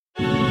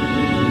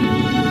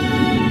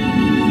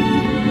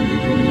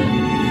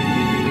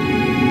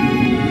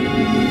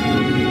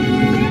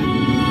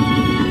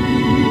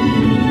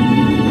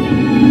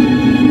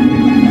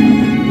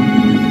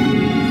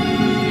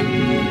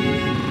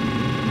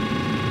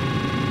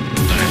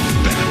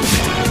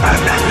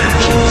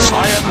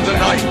I am the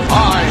Night.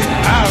 I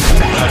am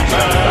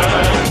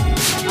Batman.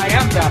 I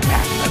am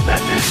Batman. I'm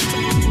Batman.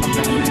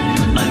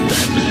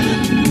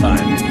 I'm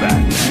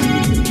Batman.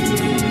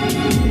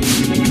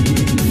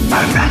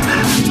 I'm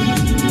Batman.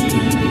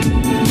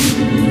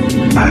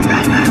 I'm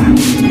Batman.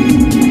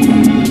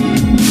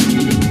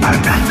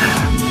 I'm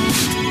Batman.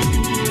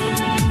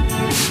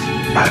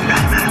 I'm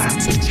Batman.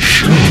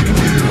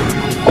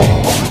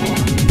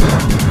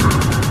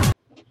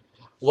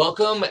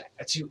 Welcome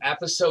to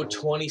episode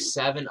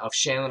 27 of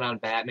Shannon on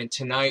Batman.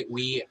 Tonight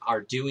we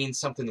are doing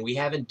something we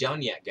haven't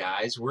done yet,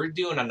 guys. We're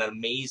doing an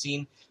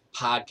amazing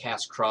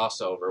podcast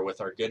crossover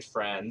with our good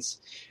friends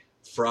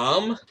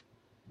from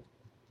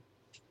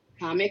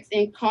Comics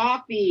and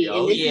Coffee.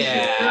 Oh, and this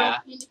yeah.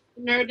 is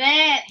your girl,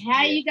 Nerdette.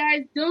 How you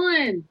guys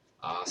doing?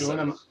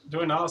 Awesome.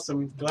 Doing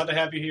awesome. Glad to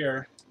have you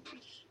here.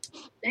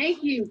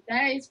 Thank you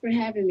guys for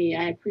having me.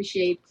 I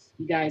appreciate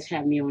you guys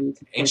having me on.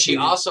 And she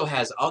also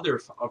has other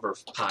of her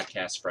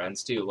podcast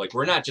friends too. Like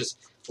we're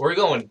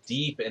going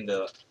deep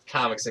into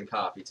Comics and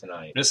Coffee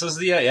tonight. This is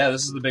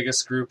the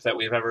biggest group that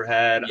we've ever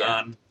had Yeah.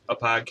 on a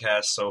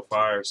podcast so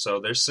far. So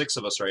there's 6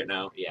 of us right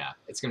now. Yeah,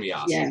 it's gonna be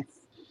awesome. Yes,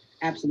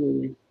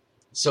 absolutely.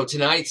 So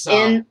tonight's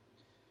And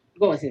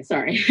go ahead.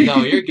 Sorry.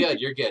 No, you're good.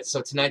 You're good.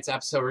 So tonight's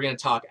episode, we're going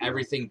to talk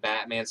everything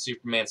Batman,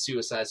 Superman,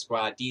 Suicide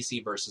Squad,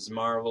 DC versus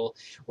Marvel.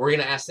 We're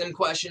going to ask them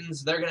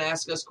questions. They're going to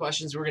ask us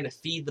questions. We're going to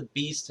feed the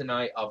beast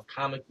tonight of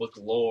comic book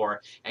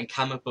lore and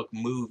comic book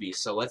movies.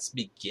 So let's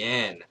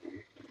begin.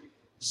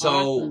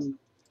 Awesome.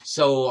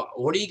 So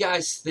what do you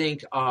guys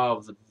think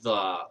of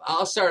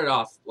I'll start it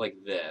off like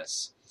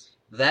this.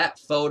 That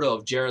photo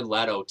of Jared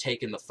Leto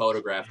taking the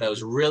photograph, that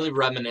was really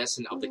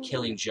reminiscent of The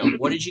Killing Joke.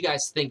 What did you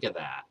guys think of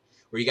that?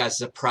 Were you guys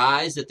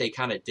surprised that they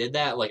kind of did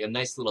that, like a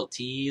nice little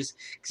tease?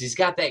 Because he's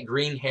got that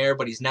green hair,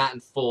 but he's not in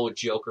full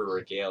Joker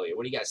regalia.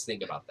 What do you guys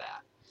think about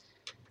that?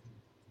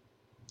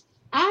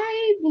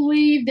 I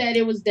believe that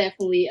it was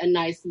definitely a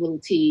nice little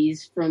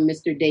tease from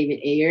Mr. David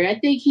Ayer. I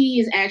think he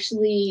is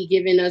actually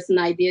giving us an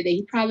idea that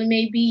he probably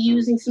may be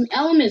using some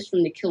elements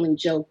from The Killing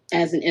Joke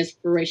as an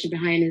inspiration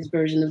behind his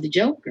version of the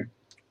Joker.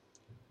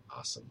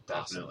 Awesome.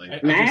 Definitely. And I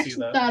can see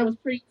actually that. thought it was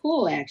pretty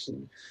cool,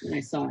 actually, when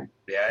I saw it.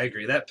 Yeah, I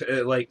agree. That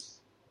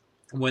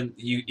when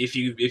if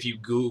you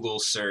Google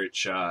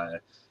search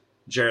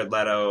Jared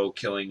Leto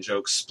Killing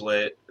Joke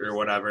split or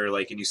whatever,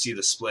 like, and you see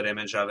the split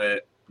image of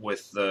it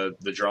with the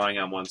drawing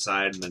on one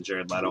side and then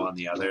Jared Leto on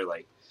the other,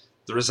 like,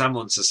 the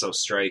resemblance is so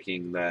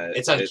striking that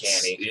It's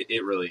uncanny.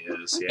 It really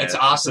is. Yeah, It's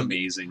awesome.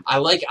 amazing. I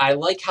like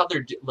how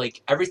they're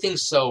like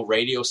everything's so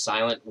radio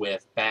silent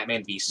with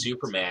Batman v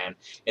Superman.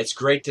 It's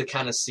great to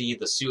kind of see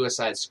the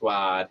Suicide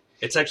Squad.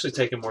 It's actually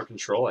taken more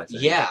control, I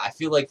think. Yeah, I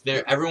feel like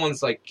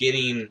everyone's like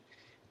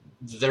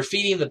they're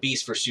feeding the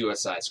beast for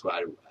Suicide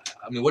Squad.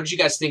 I mean, what did you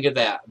guys think of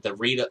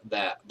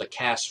the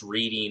cast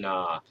reading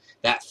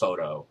that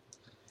photo?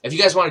 If you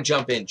guys want to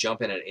jump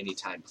in at any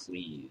time,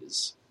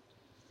 please.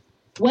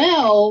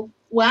 Well,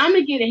 I'm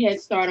going to get a head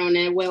start on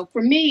that. Well,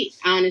 for me,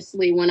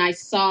 honestly, when I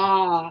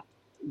saw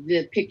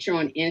the picture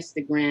on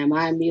Instagram,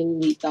 I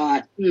immediately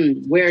thought,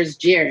 where's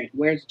Jared?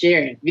 Where's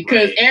Jared?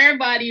 Because Right.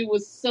 everybody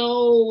was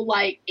so,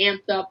 like,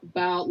 amped up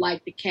about,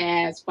 like, the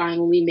cast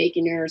finally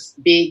making their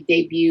big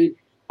debut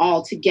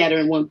all together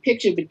in one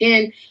picture. But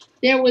then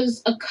there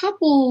was a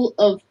couple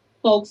of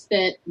folks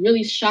that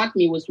really shocked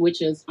me,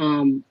 which is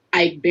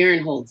Ike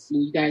Barinholtz.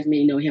 You guys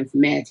may know him from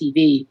Mad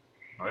TV.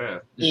 Oh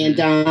yeah.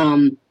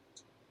 And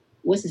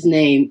what's his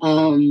name?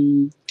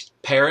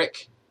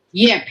 Perrick.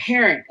 Yeah,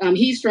 Parrot.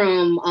 He's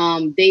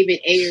from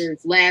David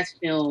Ayer's last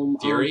film,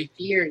 Fury?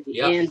 Fury.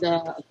 Yep. And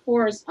of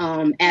course,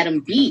 Adam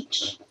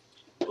Beach.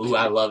 Ooh,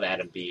 I love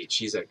Adam Beach.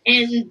 He's a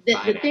And the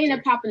fine thing actor.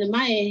 that popped into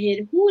my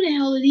head, who the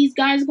hell are these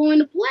guys going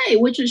to play?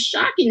 Which was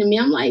shocking to me.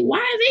 I'm like, why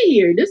are they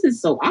here? This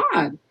is so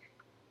odd.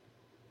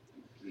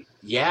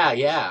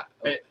 yeah.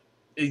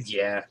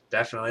 Yeah,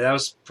 definitely. That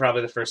was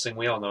probably the first thing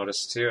we all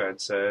noticed too, I'd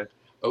say.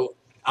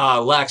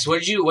 Lex, what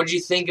did you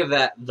think of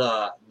that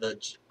the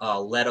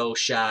Leto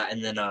shot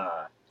and then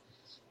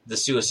the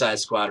Suicide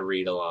Squad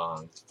read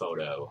along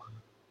photo?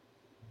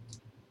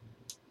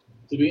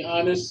 To be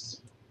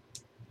honest,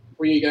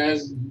 for you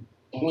guys, the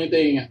only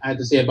thing I have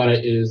to say about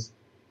it is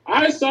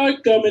I saw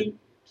it coming.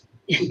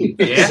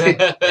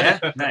 Yeah,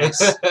 yeah,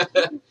 nice.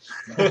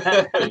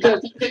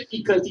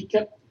 because he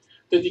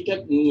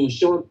kept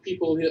showing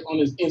people on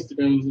his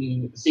Instagram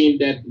and seeing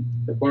that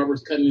the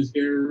barber's cutting his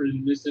hair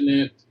and this and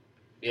that.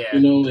 Yeah.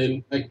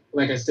 And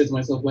like I said to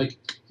myself, like,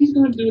 he's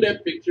gonna do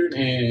that picture,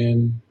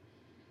 and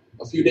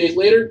a few days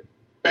later,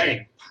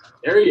 bang,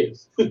 there he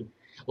is.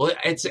 Well,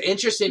 it's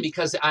interesting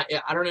because I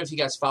don't know if you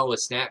guys follow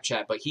his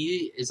Snapchat, but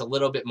he is a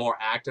little bit more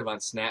active on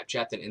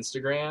Snapchat than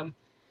Instagram.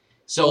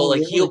 So, Oh, like,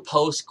 really? he'll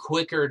post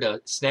quicker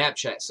to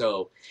Snapchat.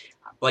 So,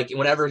 like,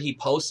 whenever he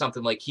posts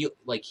something,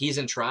 he's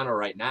in Toronto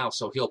right now,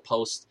 so he'll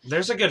post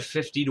There's a good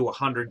 50 to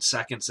 100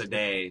 seconds a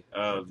day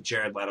of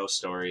Jared Leto's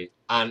story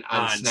on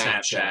on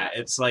Snapchat. Snapchat.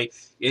 It's like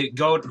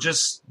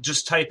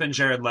just type in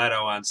Jared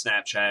Leto on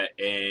Snapchat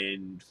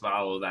and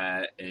follow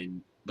that,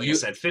 and Like I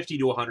said, 50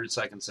 to 100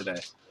 seconds a day.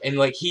 And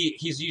like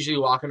he's usually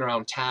walking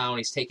around town.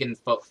 He's taking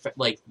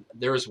like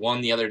there was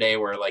one the other day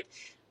where like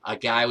a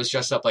guy was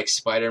dressed up like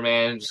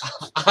Spider-Man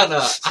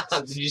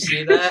did you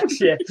see that?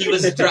 Yeah. He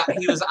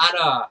was on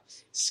a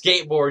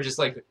skateboard, just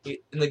like,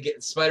 and the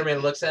Spider-Man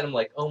looks at him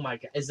like, "Oh my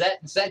god, is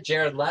that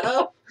Jared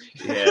Leto?"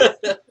 Yeah.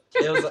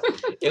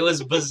 It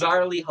was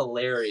bizarrely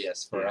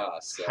hilarious for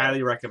us. So.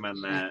 Highly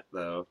recommend that,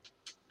 though.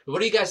 What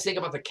do you guys think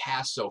about the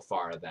cast so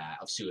far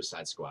of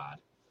Suicide Squad?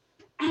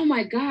 Oh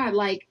my God,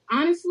 like,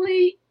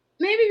 honestly,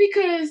 maybe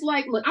because,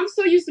 like, look, I'm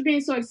so used to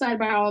being so excited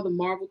about all the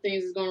Marvel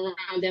things that's going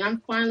around, and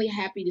I'm finally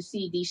happy to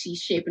see DC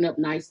shaping up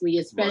nicely,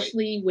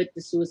 especially with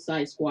the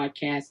Suicide Squad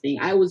casting.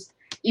 I was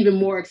even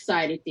more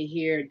excited to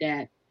hear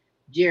that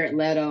Jared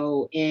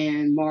Leto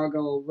and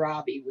Margot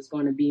Robbie was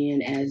going to be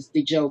in as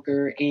the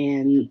Joker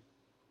and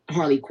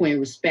Harley Quinn,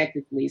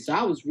 respectively. So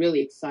I was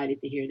really excited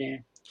to hear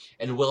that.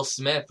 And Will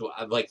Smith,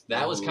 like,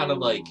 that was kind of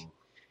like,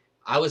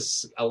 I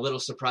was a little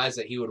surprised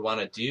that he would want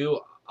to do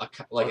a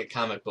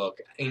comic book,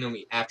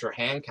 after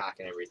Hancock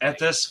and everything. At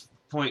this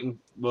point in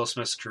Will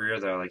Smith's career,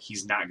 though, like,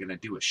 he's not going to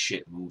do a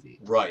shit movie.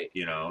 Right.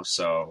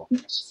 So.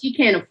 He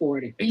can't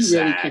afford it. He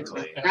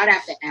Exactly. Really can't. Not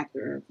after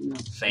Earth, no.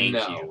 Thank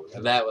you.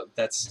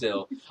 That's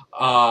still...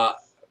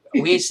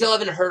 we still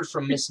haven't heard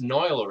from Miss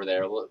Noyle over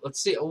there. Let's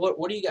see.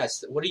 What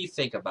do you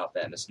think about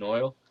that, Miss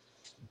Noyle?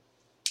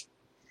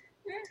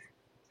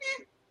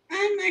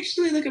 I'm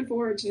actually looking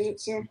forward to it,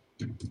 so...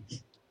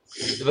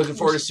 You're looking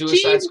forward to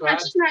Suicide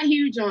Squad? She's not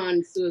huge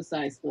on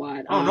Suicide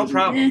Squad. Oh, no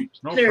problem.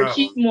 No problem.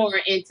 She's more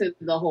into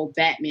the whole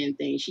Batman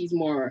thing. She's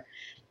more...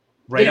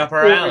 Right up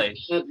her alley.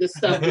 The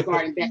stuff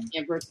regarding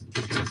Batman versus...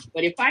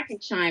 But if I can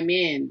chime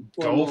in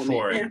for a moment... Go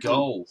for it.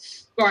 Go.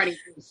 Regarding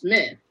Will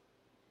Smith,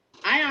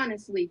 I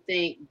honestly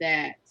think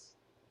that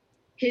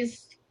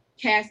his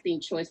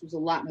casting choice was a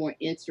lot more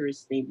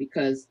interesting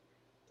because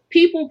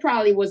people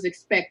probably was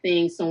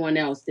expecting someone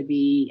else to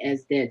be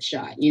as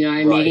Deadshot. You know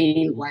what I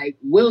mean? Like,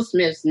 Will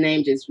Smith's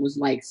name just was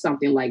like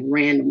something like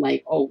random,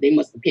 like, oh, they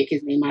must have picked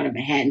his name out of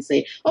a hat and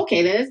say,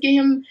 okay, let's give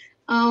him,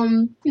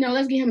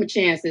 let's give him a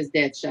chance as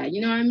Deadshot. You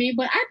know what I mean?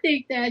 But I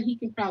think that he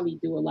can probably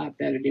do a lot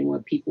better than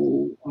what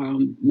people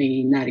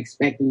may not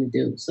expect him to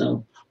do.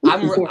 So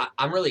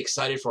I'm really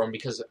excited for him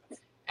because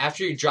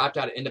after he dropped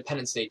out of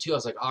Independence Day 2, I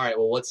was like, all right,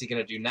 well, what's he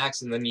going to do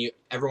next? And then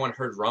everyone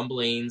heard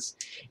rumblings.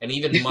 And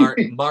even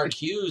Mark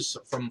Hughes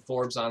from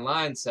Forbes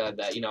Online said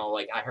that,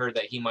 I heard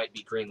that he might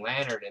be Green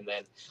Lantern. And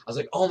then I was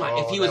like,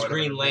 if he was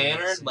Green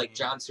Lantern, like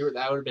John Stewart,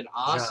 that would have been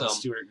awesome. John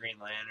Stewart, Green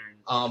Lantern.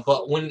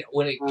 But when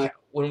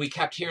we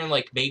kept hearing,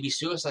 like, maybe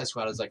Suicide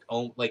Squad, I was like,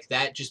 oh, like,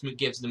 that just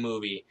gives the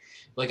movie.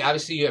 Like,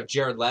 obviously you have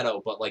Jared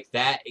Leto, but, like,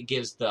 that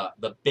gives the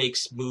big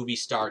movie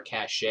star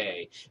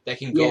cachet that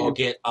can go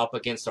get up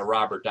against a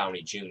Robert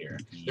Downey Jr.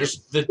 There's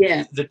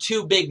the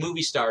two big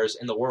movie stars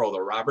in the world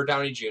are Robert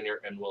Downey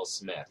Jr. and Will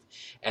Smith.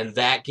 And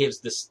that gives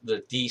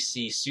the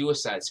DC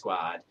Suicide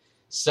Squad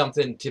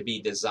something to be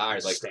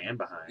desired. Like, stand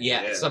behind.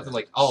 Yeah, something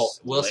like,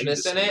 Will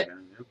Smith's in it.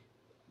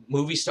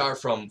 Movie star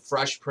from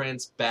Fresh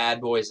Prince, Bad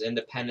Boys,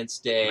 Independence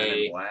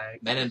Day,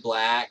 Men in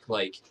Black.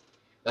 Like,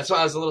 that's why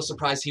I was a little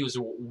surprised he was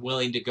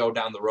willing to go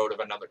down the road of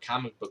another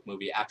comic book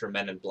movie after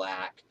Men in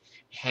Black,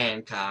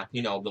 Hancock.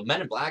 The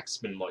Men in Black's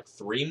been like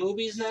 3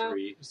 movies now.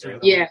 Three.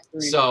 Yeah.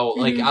 So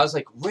like I was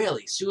like,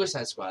 really,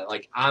 Suicide Squad?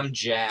 Like, I'm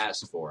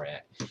jazzed for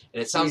it,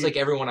 and it sounds like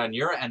everyone on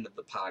your end of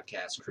the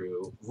podcast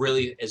crew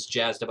really is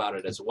jazzed about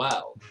it as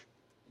well.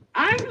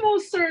 I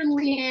most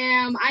certainly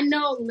am. I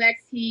know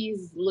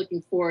Lexi's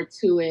looking forward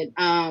to it.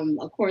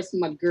 Of course,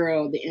 my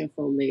girl, the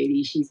info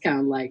lady, she's kind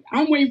of like,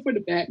 I'm waiting for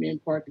the Batman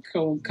part to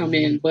come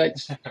in, but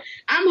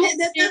I'm hoping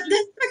that's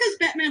because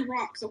Batman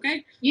rocks,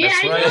 okay? Yeah,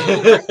 That's I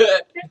know. That's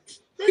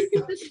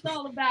what this is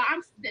all about.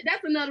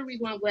 That's another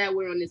reason why I'm glad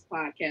we're on this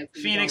podcast.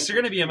 Phoenix, you're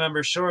going to be a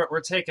member short.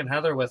 We're taking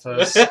Heather with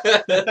us. Oh,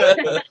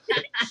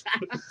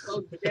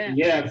 yeah.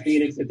 Yeah,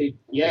 Phoenix. If they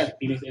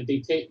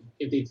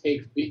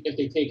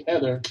take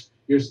Heather,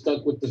 you're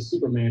stuck with the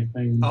Superman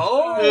thing.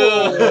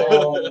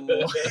 Oh.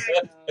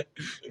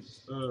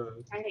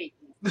 I hate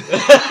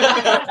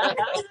that.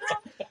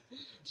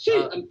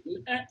 Shit.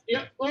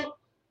 Well,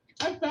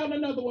 I found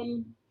another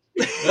one.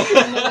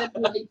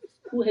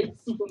 Who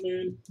hates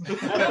Superman? I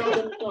found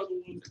another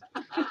one.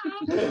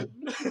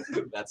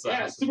 That's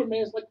yeah, awesome.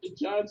 Superman's like the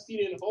John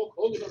Cena and Hulk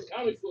Hogan of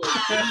comic books.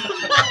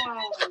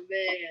 Oh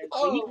man,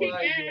 Oh, he kick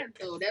my ass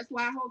though. That's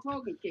why Hulk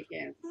Hogan kick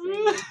ass.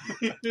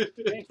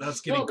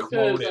 That's getting Because,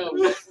 quoted.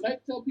 when I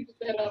tell people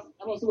that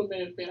I'm a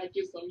Superman fan, I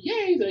get some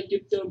yays and I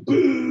get some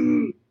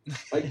boo,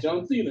 like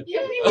John Cena.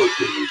 Yeah, people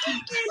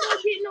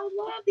don't get no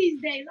love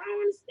these days. I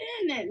don't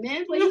understand that,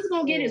 man. But he's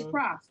gonna get his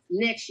props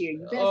next year.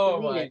 You best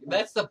Oh believe my, it.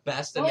 that's the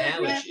best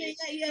analogy.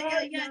 Yeah.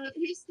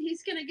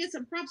 He's gonna get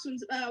some props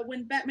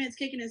when Batman's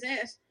kicking his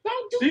ass.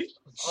 Don't do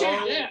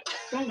Oh, Yeah.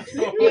 Don't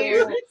sit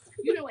there.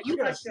 You know what? You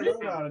got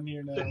out of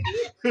here now.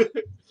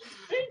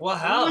 Well,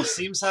 hell,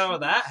 seems how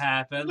that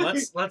happened.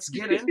 Let's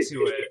get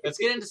into it. Let's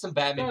get into some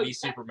Batman v No,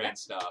 Superman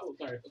stuff. Oh,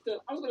 sorry.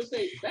 I was gonna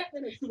say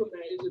Batman and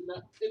Superman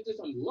is just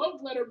a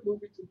love letter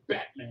movie to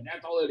Batman.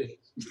 That's all it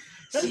is.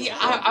 See,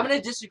 I'm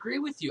going to disagree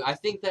with you. I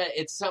think that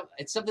it's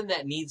something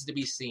that needs to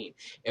be seen.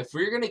 If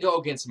we're going to go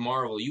against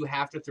Marvel, you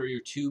have to throw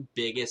your two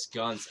biggest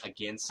guns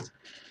against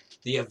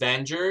the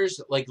Avengers.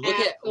 Like,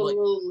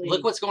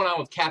 look what's going on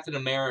with Captain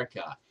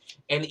America.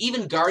 And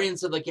even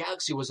Guardians of the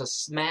Galaxy was a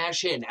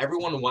smash hit, and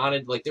everyone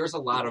wanted, like, there was a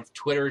lot of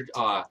Twitter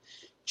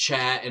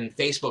chat and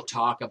Facebook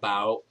talk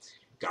about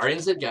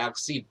Guardians of the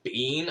Galaxy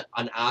being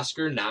an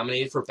Oscar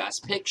nominated for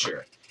Best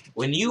Picture.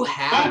 When you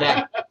have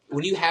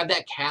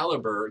that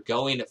caliber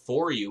going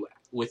for you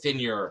within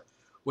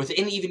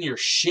even your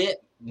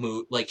shit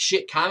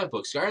comic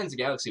books, Guardians of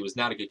the Galaxy was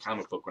not a good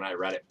comic book when I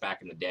read it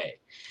back in the day.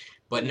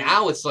 But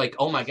now it's like,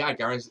 oh my God,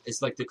 Guardians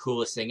is like the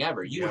coolest thing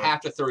ever. You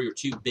have to throw your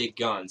two big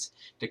guns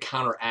to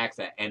counteract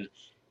that. And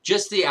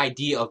just the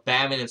idea of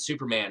Batman and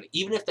Superman,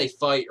 even if they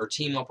fight or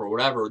team up or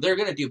whatever, they're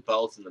going to do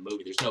both in the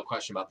movie. There's no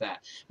question about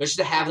that. But just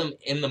to have them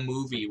in the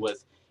movie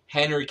with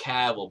Henry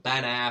Cavill,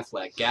 Ben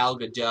Affleck, Gal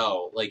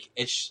Gadot, like,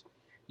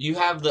 you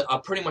have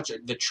pretty much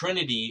the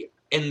Trinity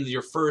in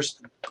your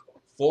first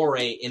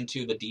foray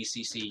into the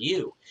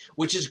DCCU,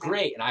 which is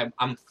great, and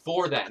I'm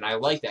for that, and I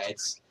like that.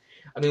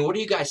 What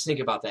do you guys think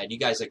about that? Do you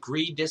guys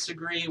agree,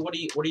 disagree? What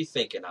are you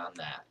thinking on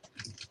that?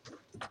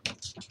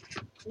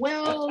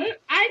 Well,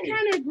 I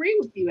kind of agree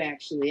with you,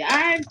 actually.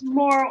 I'm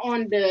more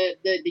on the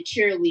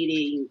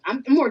cheerleading.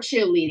 I'm more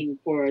cheerleading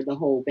for the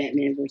whole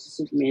Batman versus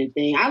Superman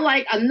thing. I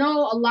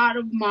know a lot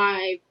of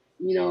my,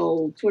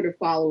 Twitter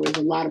followers,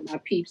 a lot of my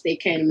peeps, they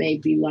kind of may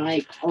be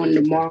like on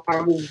the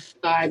Marvel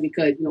side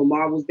because,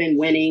 Marvel's been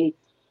winning,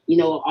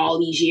 all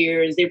these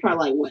years. They're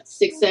probably like,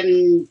 6,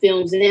 7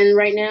 films in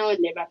right now,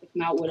 and they're about to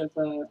come out with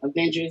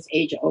Avengers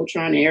Age of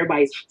Ultron, and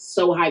everybody's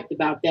so hyped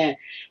about that.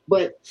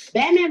 But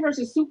Batman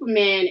versus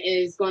Superman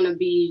is going to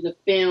be the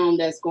film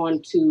that's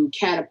going to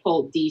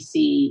catapult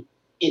DC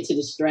into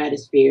the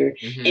stratosphere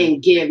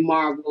and give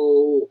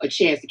Marvel a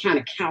chance to kind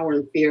of cower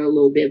in fear a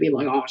little bit, be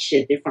like, oh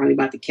shit, they're finally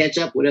about to catch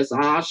up with us.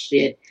 Oh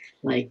shit.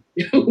 Like,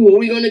 what are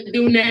we going to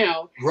do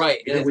now?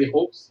 Right. Yeah, we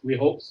hope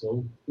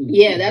so.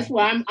 Yeah, that's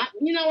why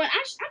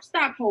I've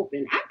stopped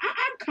hoping.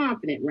 I'm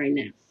confident right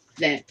now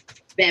that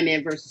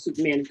Batman versus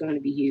Superman is going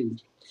to be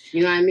huge.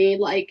 You know what I mean?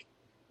 Like,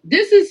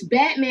 this is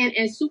Batman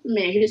and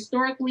Superman,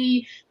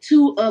 historically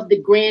two of the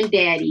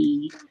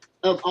granddaddy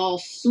of all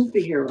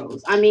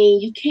superheroes. I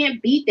mean, you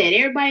can't beat that.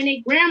 Everybody and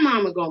their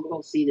grandmama gonna go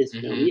see this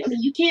film. I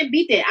mean, you can't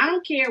beat that. I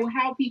don't care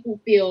how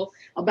people feel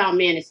about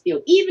Man of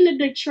Steel. Even the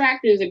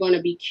detractors are gonna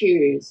be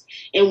curious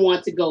and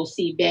want to go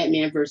see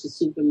Batman versus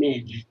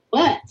Superman.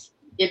 But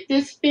if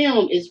this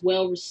film is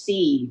well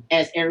received,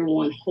 as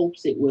everyone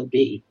hopes it will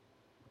be,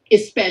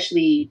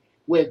 especially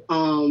with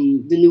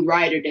the new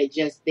writer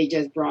that they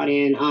just brought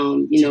in,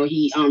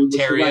 he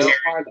Terrio.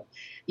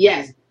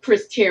 Yes,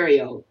 Chris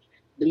Terrio.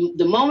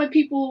 The moment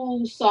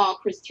people saw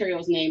Chris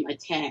Terrio's name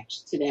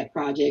attached to that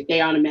project,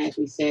 they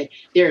automatically said,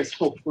 there's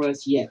hope for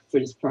us yet for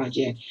this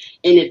project.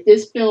 And if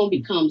this film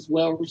becomes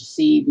well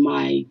received,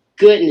 my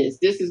goodness,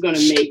 this is going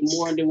to make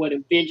more than what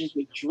Avengers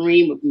would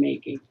dream of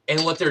making.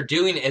 And what they're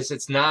doing is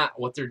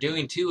what they're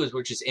doing too is,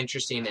 which is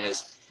interesting,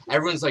 is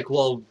everyone's like,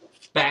 well,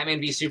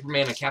 Batman v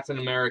Superman and Captain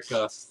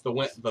America,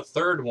 the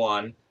third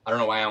one, I don't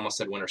know why I almost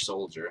said Winter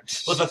Soldier,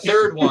 but the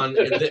third one,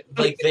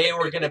 they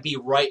were going to be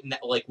right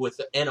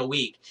within a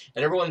week.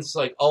 And everyone's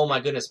like, oh my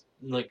goodness,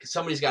 like,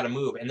 somebody's got to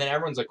move. And then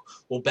everyone's like,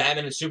 well,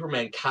 Batman and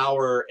Superman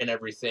cower and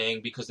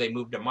everything because they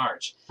moved to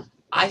March.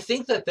 I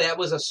think that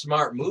was a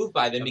smart move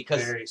by them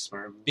Very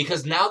smart move.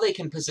 because now they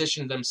can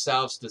position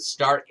themselves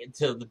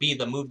to be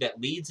the move that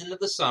leads into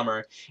the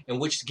summer,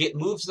 and which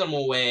moves them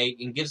away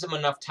and gives them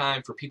enough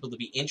time for people to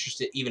be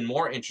even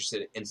more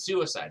interested in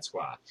Suicide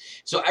Squad.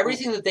 So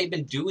everything that they've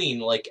been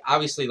doing, like,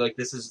 obviously, like,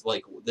 this is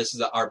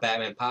our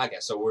Batman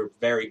podcast, so we're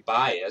very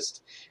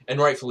biased, and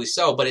rightfully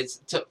so. But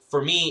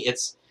for me,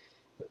 it's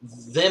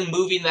them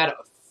moving that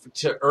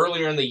to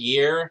earlier in the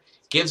year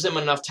gives them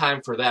enough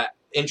time for that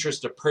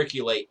interest to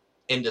percolate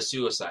into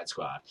Suicide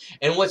Squad.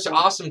 And what's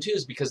awesome too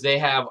is because they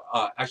have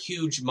a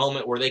huge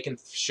moment where they can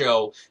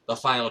show the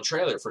final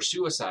trailer for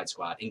Suicide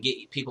Squad and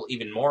get people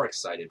even more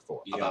excited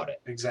about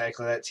it.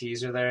 Exactly, that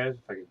teaser there,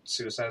 like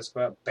Suicide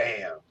Squad,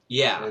 bam.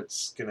 Yeah.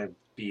 It's gonna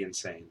be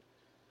insane.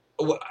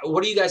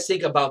 What do you guys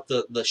think about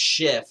the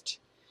shift?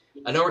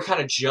 I know we're kind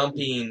of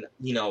jumping,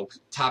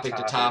 topic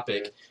to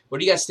topic. Yeah. What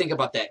do you guys think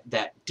about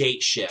that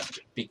date shift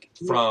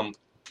from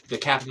the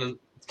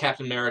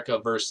Captain America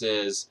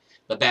versus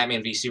the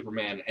Batman v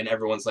Superman, and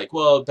everyone's like,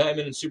 well,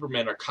 Batman and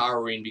Superman are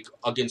cowering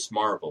against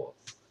Marvel.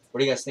 What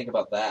do you guys think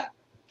about that?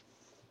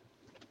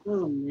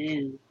 Oh,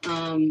 man. So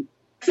I'm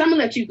going to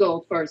let you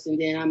go first, and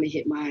then I'm going to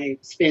hit my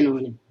spin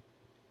on it.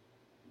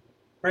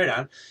 Right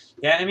on.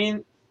 Yeah, I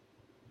mean,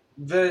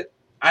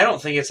 I don't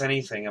think it's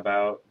anything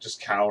about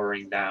just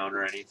cowering down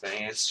or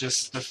anything. It's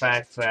just the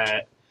fact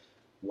that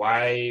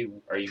why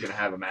are you going to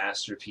have a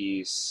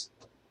masterpiece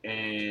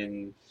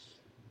and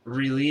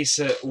release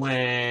it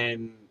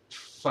when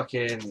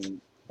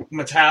fucking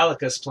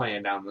Metallica's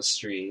playing down the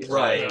street.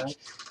 Right. Like,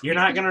 you're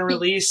not going to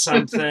release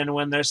something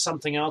when there's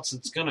something else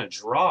that's going to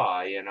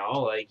draw, you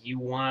know? Like, you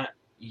want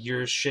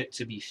your shit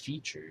to be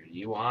featured.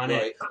 You want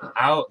it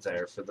out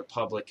there for the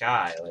public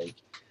eye. Like,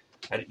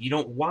 you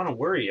don't want to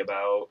worry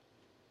about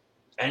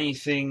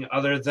anything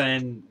other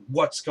than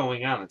what's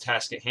going on, the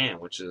task at hand,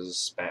 which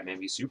is Batman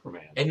v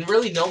Superman. And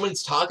really, no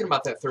one's talking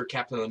about that third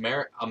Captain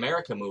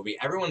America movie.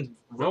 Everyone,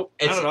 Nope,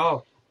 not at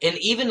all. And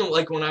even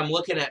like when I'm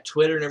looking at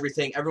Twitter and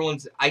everything,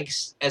 everyone's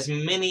just as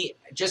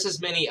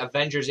many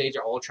Avengers Age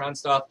of Ultron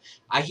stuff.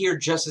 I hear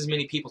just as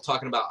many people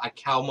talking about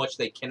like how much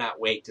they cannot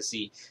wait to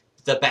see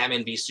the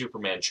Batman v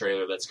Superman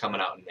trailer that's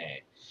coming out in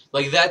May.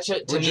 Like that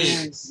to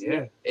me,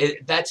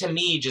 that to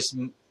me just,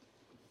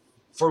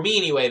 for me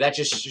anyway, that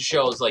just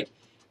shows like,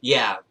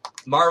 yeah,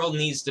 Marvel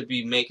needs to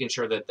be making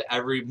sure that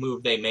every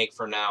move they make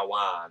from now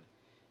on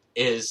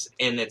is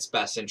in its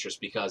best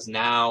interest, because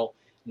now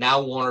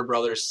Warner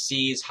Brothers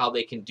sees how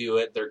they can do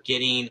it. They're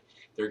getting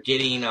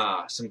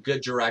some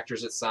good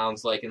directors, it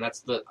sounds like, and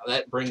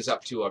that brings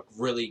up to a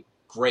really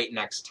great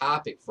next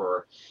topic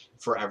for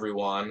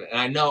everyone. And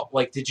I know,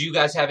 like, did you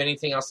guys have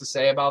anything else to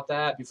say about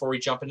that before we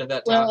jump into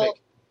that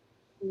topic?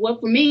 Well,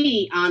 for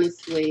me,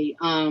 honestly,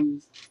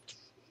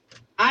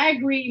 I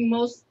agree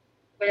most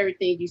with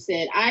everything you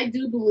said. I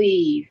do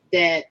believe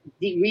that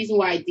the reason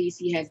why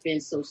DC has been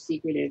so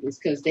secretive is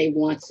because they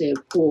want to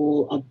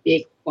pull a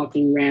big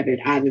fucking rabbit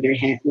out of their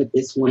hat with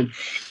this one.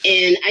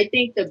 And I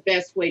think the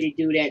best way to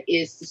do that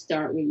is to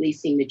start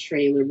releasing the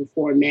trailer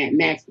before Mad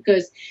Max,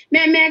 because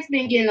Mad Max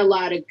been getting a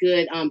lot of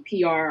good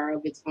PR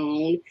of its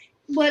own.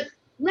 But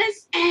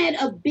let's add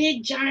a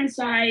big giant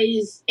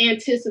size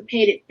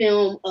anticipated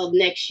film of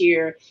next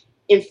year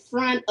in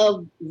front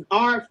of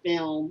our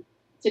film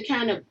to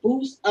kind of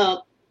boost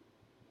up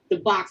the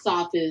box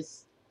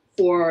office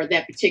for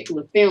that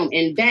particular film.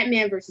 And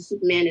Batman versus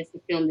Superman is the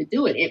film to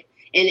do it.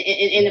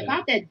 And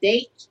about that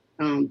date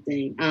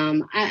thing,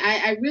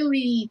 I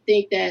really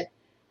think that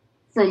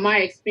from my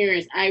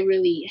experience, I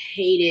really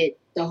hated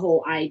the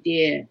whole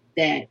idea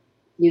that,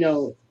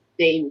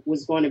 they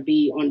was going to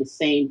be on the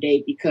same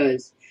date,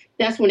 because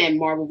that's when that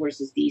Marvel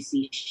versus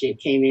DC shit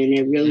came in.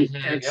 It really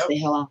hurts the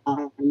hell out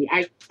of me.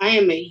 I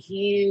am a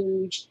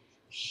huge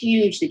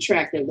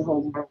detractor of the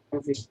whole Marvel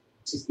versus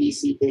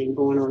DC thing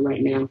going on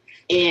right now.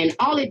 And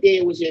all it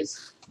did was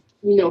just,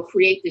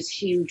 create this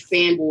huge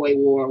fanboy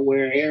war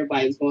where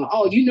everybody's going,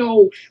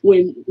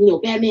 when,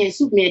 Batman and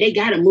Superman, they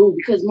got to move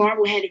because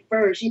Marvel had it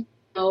first,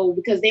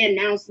 because they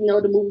announced,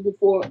 the movie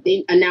before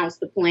they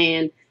announced the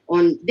plan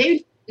on,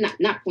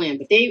 not plan,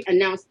 but they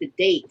announced the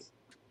date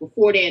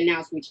before they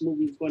announced which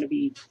movie was going to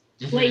be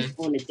placed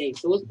on the date.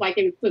 So it's like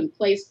they were putting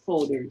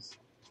placeholders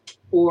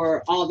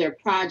for all their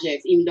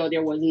projects, even though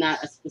there was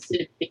not a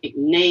specific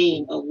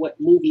name of what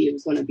movie it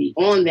was going to be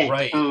on that.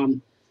 Right.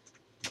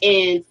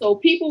 And so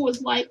people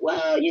was like,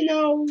 well,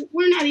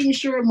 we're not even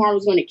sure if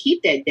Marvel's going to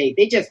keep that date.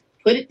 They just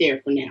put it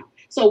there for now.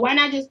 So why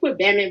not just put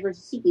Batman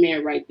versus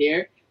Superman right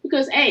there?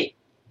 Because, hey,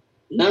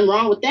 nothing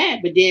wrong with that.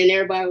 But then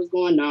everybody was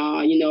going,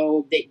 nah,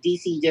 that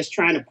DC just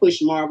trying to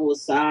push Marvel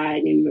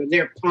aside, and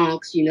they're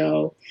punks,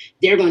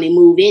 they're going to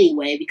move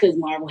anyway because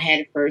Marvel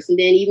had it first. And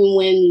then even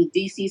when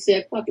DC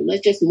said, fuck it,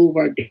 let's just move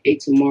our date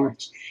to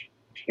March.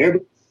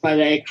 Everybody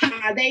like,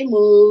 they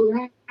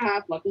moved,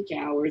 fucking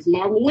cowards,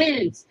 Marvel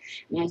wins.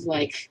 And I was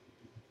like,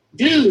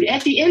 dude,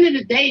 at the end of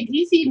the day,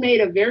 DC made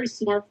a very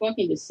smart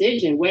fucking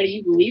decision, whether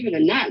you believe it or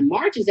not.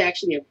 March is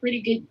actually a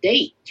pretty good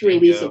date to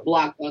release a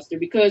blockbuster,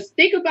 because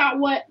think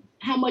about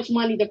how much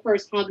money the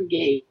first Hunger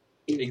Games.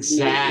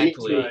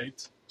 Exactly.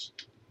 Right.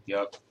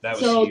 Yep. That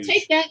was so huge.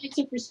 take that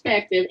into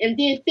perspective, and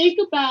then think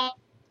about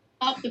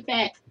the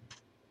fact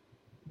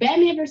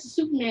Batman versus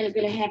Superman is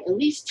going to have at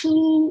least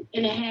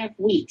 2.5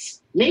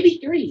 weeks, maybe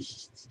 3,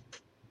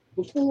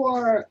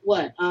 before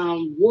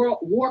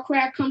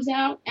Warcraft comes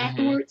out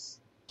afterwards.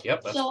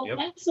 Yep.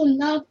 That's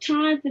enough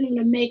time for them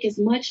to make as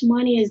much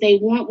money as they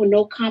want with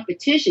no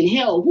competition.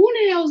 Hell, who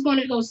the hell is going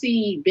to go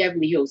see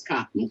Beverly Hills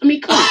Cop? I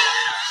mean, come on.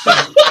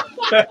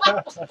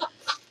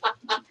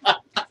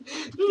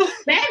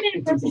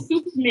 Batman versus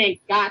Superman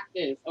got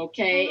this,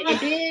 okay? And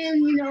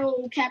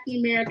then, Captain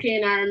America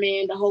and Iron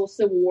Man, the whole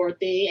Civil War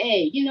thing.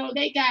 Hey,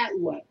 they got,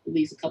 at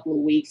least a couple of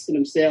weeks to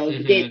themselves.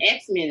 Mm-hmm. Then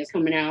X-Men is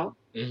coming out.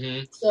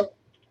 Mm-hmm. So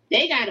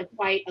they got to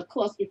fight a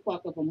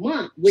clusterfuck of a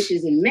month, which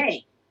is in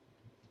May.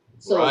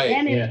 So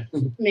Batman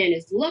Superman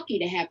is lucky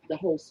to have the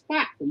whole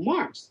spot for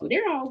March. So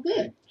they're all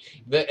good.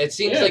 It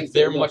seems like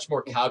they're much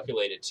more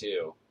calculated,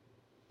 too.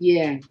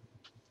 Yeah.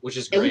 Which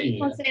is And great. what you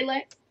want to say,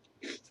 Lex?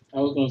 I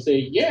was gonna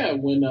say,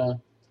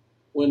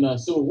 when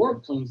Civil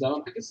War comes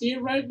out, I can see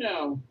it right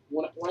now.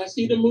 When I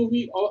see the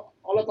movie, all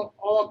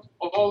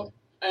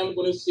I'm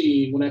gonna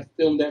see when I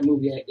film that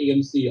movie at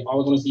AMC,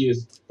 all I'm gonna see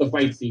is the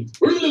fight scenes.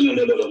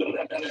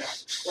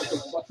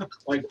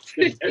 Like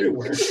it's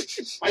everywhere,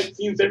 fight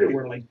scenes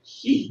everywhere. Like,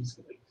 jeez.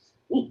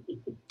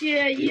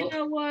 Yeah, you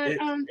know what?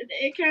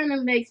 It kind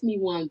of makes me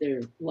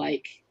wonder,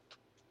 like,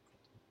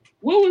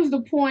 what was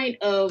the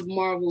point of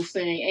Marvel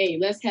saying, "Hey,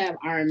 let's have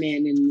Iron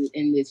Man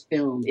in this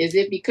film"? Is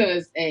it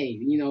because, hey,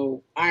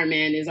 Iron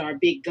Man is our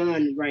big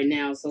gun right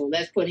now, so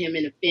let's put him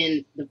in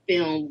the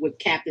film with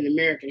Captain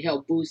America to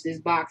help boost his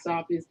box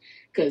office?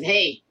 Because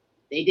hey,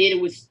 they did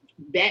it with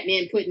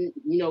Batman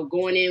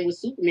going in with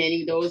Superman,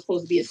 even though it was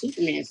supposed to be a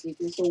Superman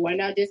sequel. So why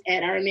not just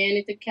add Iron Man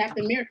into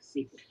Captain America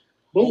sequel?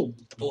 Boom.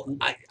 Well,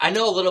 I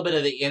know a little bit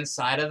of the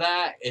inside of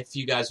that. If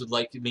you guys would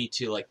like me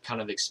to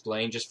kind of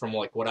explain just from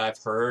what I've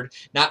heard.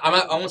 Now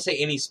I won't say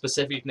any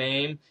specific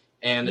name,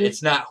 and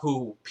it's not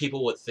who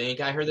people would think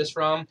I heard this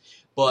from.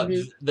 But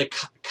the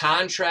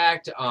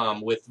contract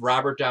with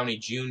Robert Downey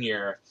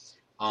Jr.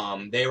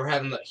 They were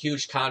having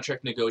huge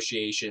contract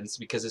negotiations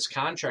because his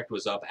contract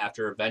was up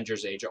after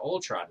Avengers: Age of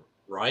Ultron,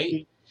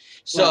 right?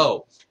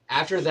 So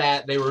after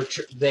that,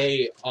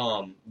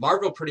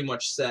 Marvel pretty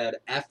much said,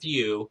 "F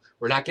you,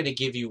 we're not going to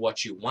give you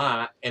what you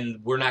want, and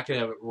we're not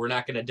going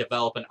to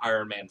develop an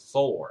Iron Man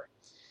 4."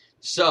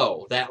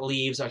 So that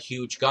leaves a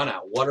huge gun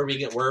out. Where are we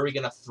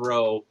going to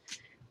throw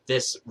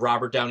this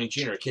Robert Downey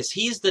Jr.? Because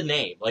he's the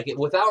name.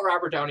 Without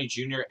Robert Downey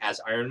Jr. as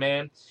Iron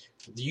Man,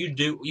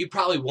 you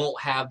probably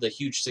won't have the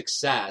huge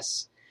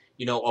success,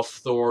 of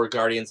Thor,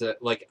 Guardians,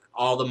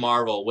 all the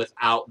Marvel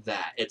without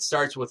that. It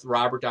starts with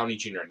Robert Downey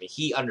Jr. I mean,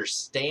 he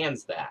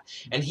understands that,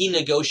 and he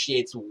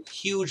negotiates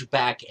huge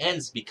back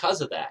ends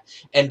because of that,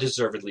 and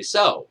deservedly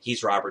so.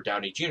 He's Robert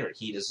Downey Jr.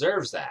 He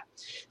deserves that.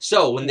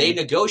 So when they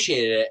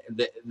negotiated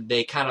it,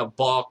 they kind of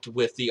balked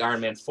with the Iron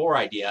Man 4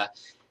 idea.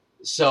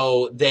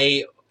 So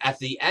at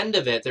the end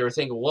of it, they were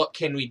thinking, what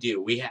can we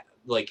do?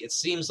 It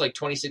seems like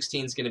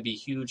 2016 is going to be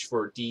huge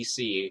for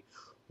DC.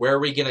 Where are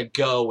we going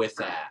to go with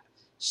that?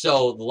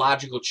 So the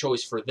logical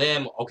choice for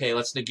them, okay,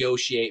 let's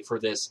negotiate for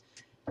this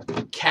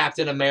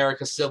Captain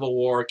America Civil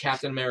War,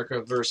 Captain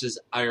America versus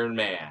Iron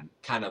Man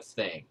kind of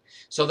thing.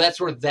 So that's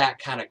where that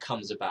kind of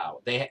comes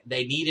about. They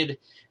needed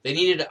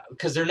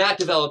because they're not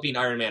developing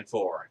Iron Man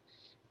 4.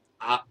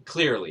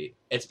 Clearly,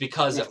 it's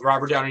because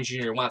Robert Downey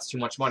Jr. wants too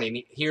much money.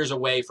 And here's a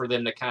way for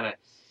them to kind of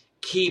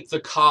keep the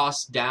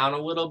costs down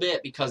a little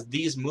bit, because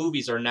these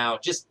movies are now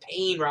just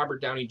paying Robert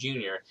Downey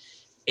Jr.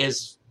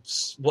 is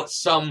what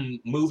some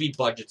movie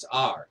budgets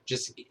are.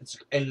 Just it's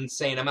an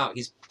insane amount.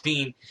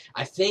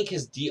 I think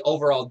his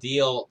overall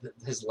deal,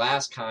 his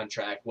last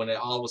contract, when it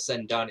all was said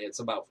and done, it's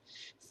about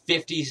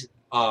 $50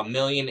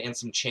 million and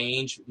some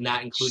change,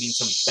 not including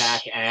some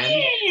back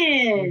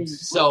end.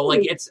 So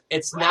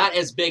it's not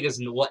as big as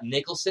what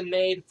Nicholson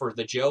made for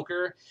the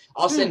Joker.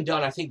 All said and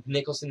done, I think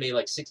Nicholson made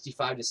like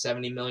 65 to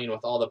 70 million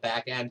with all the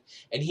back end,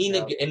 and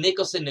and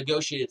Nicholson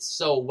negotiated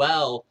so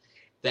well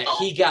that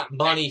he got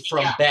money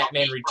from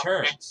Batman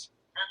Returns.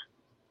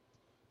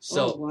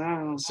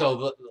 So,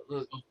 so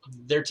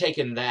they're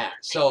taking that.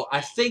 So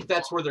I think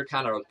that's where they're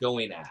kind of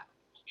going at.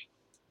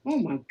 Oh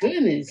my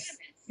goodness!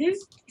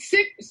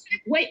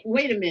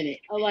 Wait a minute.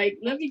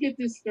 Let me get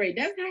this straight.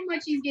 That's how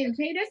much he's getting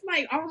paid. That's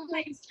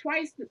almost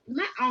twice,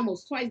 not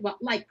almost twice, but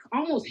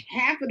almost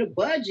half of the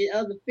budget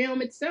of the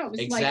film itself.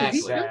 It's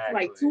he's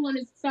like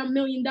 $200-some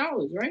million,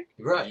 right?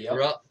 Right.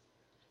 Yep.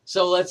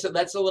 So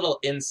that's a little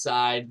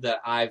inside that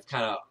I've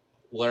kind of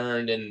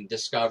learned and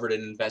discovered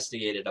and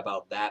investigated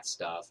about that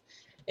stuff,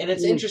 and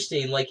it's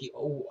interesting.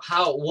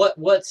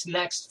 What's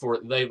next for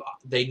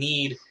they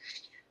need.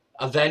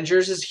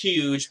 Avengers is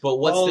huge, but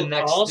what's the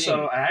next also,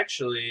 thing?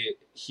 Actually,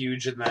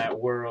 huge in that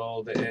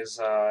world is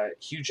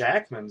Hugh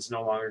Jackman's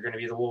no longer going to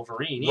be the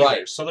Wolverine either.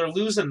 Right. So they're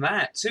losing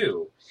that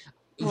too.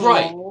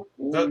 Right.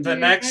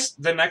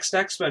 The next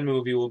X-Men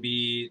movie will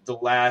be the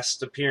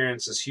last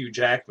appearance as Hugh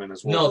Jackman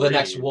as Wolverine. No, the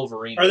next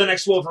Wolverine. Or the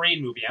next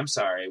Wolverine movie, I'm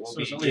sorry.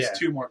 There's at least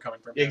 2 more coming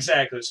from him.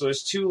 Exactly. So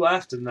there's 2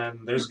 left, and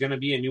then there's going to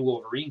be a new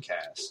Wolverine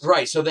cast.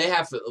 Right, so they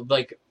have,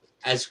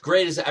 as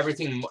great as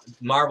everything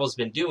Marvel's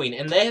been doing,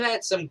 and they've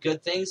had some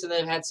good things, and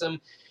they've had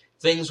some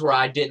things where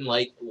I didn't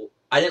like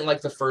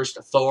the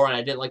first Thor, and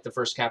I didn't like the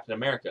first Captain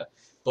America.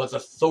 But the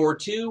Thor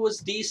 2 was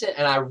decent,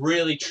 and I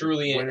really,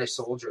 truly... Winter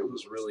Soldier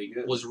was really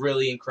good. Was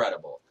really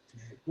incredible.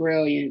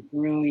 Brilliant.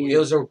 It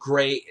was a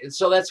great...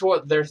 So that's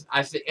what they're...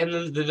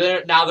 and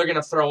then now they're going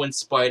to throw in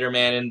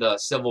Spider-Man into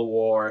Civil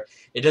War.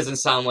 It doesn't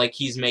sound like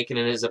he's making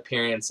his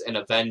appearance in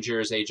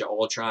Avengers: Age of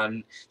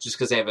Ultron just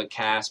because they haven't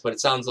cast, but it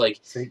sounds like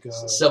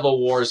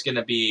Civil War is going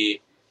to be...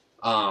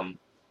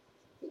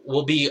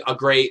 will be a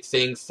great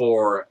thing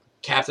for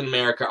Captain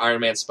America,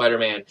 Iron Man,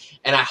 Spider-Man.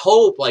 And I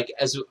hope,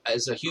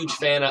 as a huge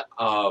fan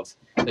of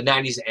the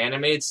 90s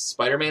animated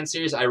Spider-Man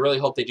series, I really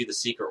hope they do the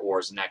Secret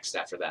Wars next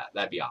after that.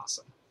 That'd be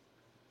awesome.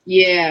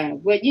 Yeah,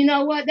 but you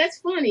know what? That's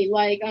funny.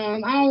 I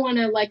don't want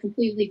to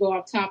completely go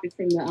off topic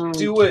from the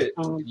do it.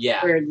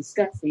 We're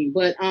discussing,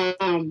 but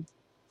I'm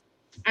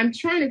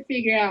trying to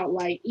figure out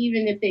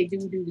even if they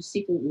do the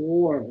Secret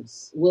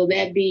Wars, will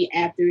that be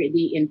after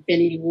the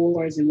Infinity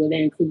Wars, and will that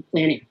include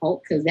Planet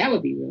Hulk? Because that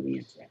would be really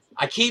interesting.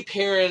 I keep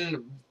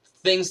hearing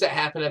things that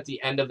happen at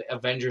the end of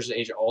Avengers: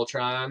 Age of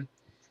Ultron,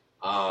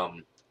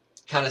 kind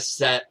of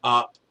set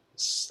up.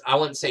 I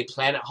wouldn't say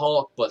Planet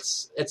Hulk, but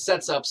it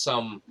sets up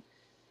some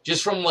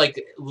just from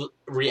like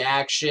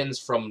reactions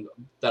from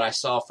that I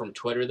saw from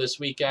Twitter this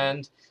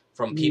weekend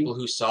from people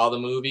who saw the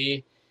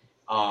movie,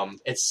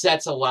 it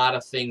sets a lot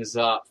of things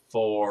up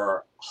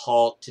for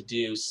Hulk to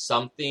do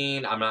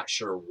something. I'm not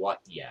sure what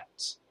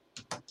yet.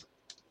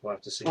 We'll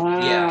have to see.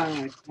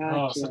 Yeah.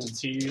 Oh, Gotcha. such a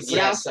tease.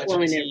 Yeah, Without such a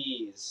spoiling it.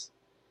 tease.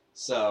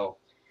 So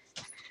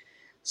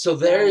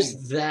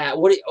there's that.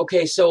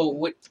 Okay, so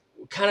what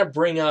kind of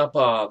bring up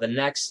the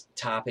next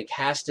topic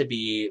has to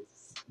be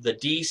the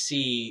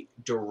DC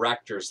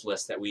directors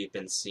list that we've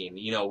been seeing.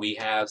 You know, we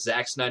have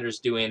Zack Snyder's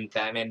doing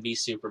Batman v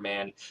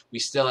Superman. We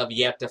still have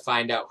yet to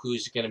find out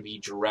who's going to be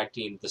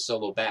directing the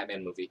solo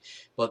Batman movie.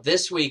 But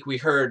this week we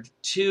heard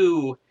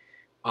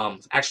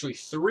actually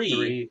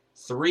three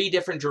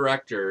different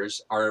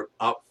directors are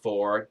up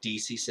for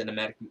DC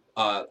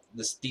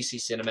this DC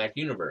Cinematic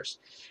Universe.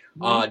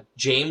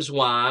 James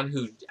Wan,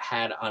 who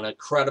had an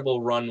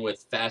incredible run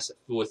with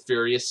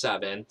Furious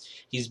 7,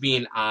 he's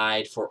being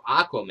eyed for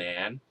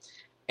Aquaman.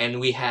 And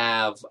we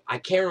have, I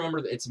can't remember,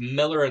 it's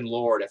Miller and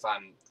Lord, if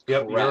I'm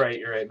correct. You're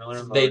right. Miller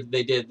and Lord.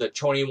 They did the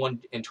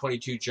 21 and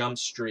 22 Jump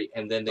Street,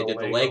 and then they did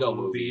the Lego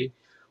movie.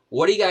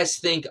 What do you guys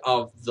think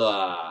of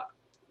the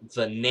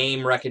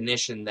name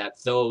recognition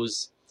that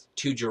those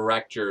two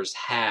directors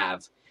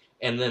have?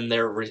 And then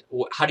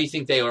how do you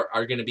think they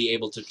are going to be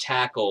able to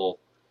tackle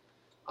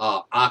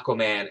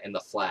Aquaman and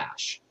the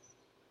Flash?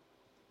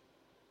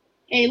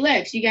 Hey,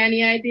 Lex, you got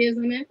any ideas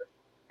on that?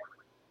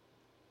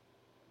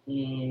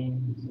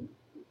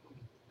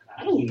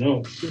 I don't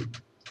know.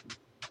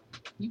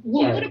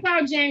 Well, what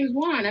about James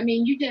Wan? I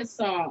mean, you just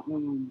saw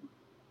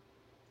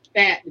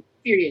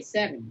Furious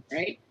 7,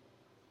 right?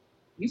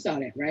 You saw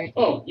that, right?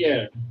 Oh,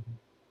 yeah.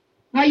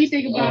 How you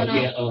think about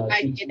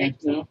James get that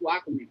to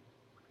Aquaman?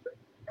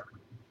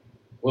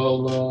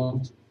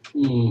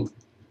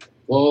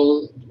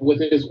 Well,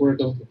 with his work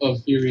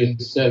of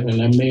Furious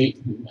 7, I may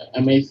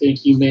think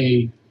he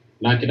may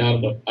knock it out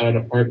of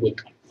the park with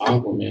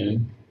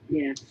Aquaman.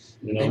 Yeah.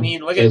 You know, I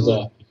mean, look because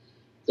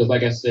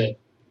like I said,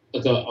 I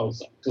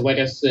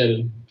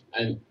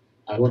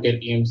work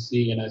at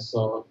EMC and I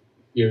saw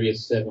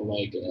Furious 7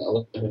 like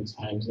 11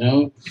 times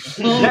now.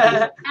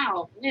 Oh,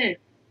 wow, man.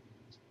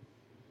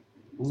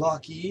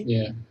 Lucky.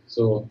 Yeah.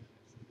 So.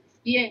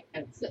 Yeah,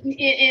 so,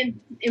 and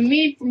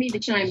for me to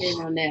chime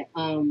in on that,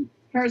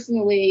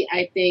 personally,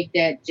 I think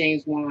that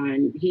James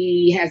Wan,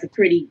 he has a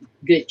pretty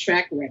good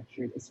track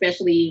record,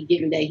 especially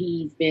given that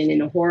he's been in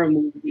the horror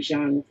movie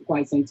genre for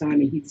quite some time,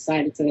 and he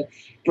decided to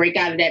break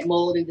out of that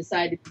mold and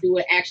decided to do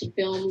an action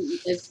film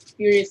as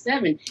Furious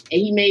 7, and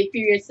he made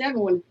Furious 7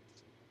 one of the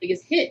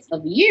biggest hits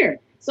of the year.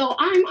 So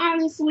I'm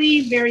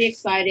honestly very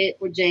excited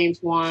for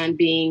James Wan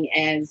being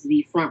as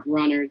the front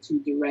runner to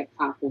direct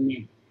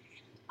Aquaman.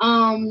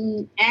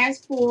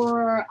 As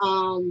for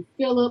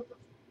Philip,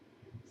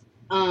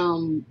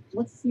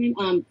 what's his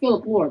name?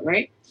 Philip Lord,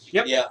 right?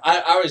 Yep. Yeah, I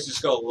always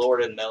just go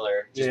Lord and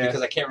Miller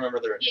because I can't remember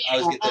their. I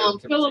always get them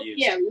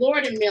confused.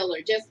 Lord and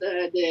Miller, just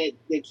to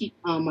keep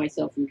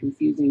myself from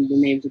confusing the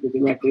names of the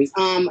directors.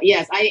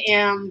 Yes, I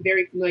am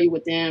very familiar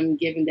with them,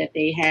 given that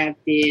they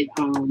did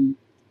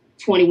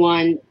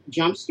 21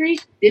 Jump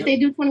Street. Did they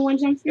do 21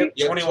 Jump Street?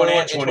 Yep, 21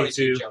 and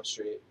 22 Jump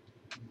Street.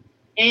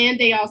 And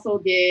they also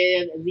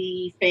did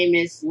the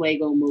famous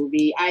Lego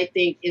movie. I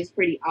think it's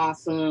pretty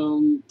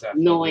awesome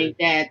knowing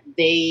that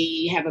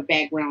they have a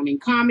background in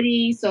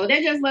comedy. So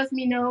that just lets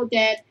me know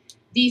that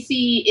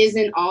DC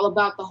isn't all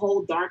about the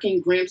whole dark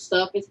and grim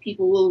stuff as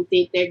people will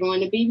think they're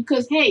going to be.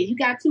 Because, hey, you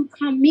got two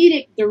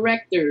comedic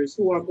directors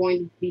who are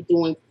going to be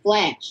doing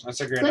Flash.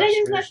 That's a great So that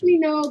just lets me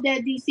know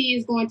that DC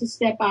is going to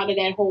step out of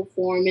that whole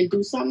form and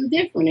do something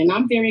different. And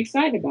I'm very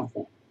excited about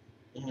that.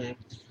 Mm-hmm.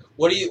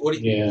 What do you?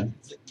 Yeah.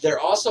 They're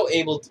also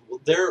able to.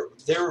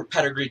 Their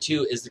pedigree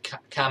too is the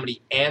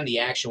comedy and the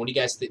action. What do you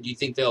guys think? Do you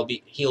think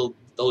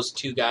those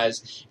two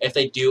guys if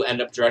they do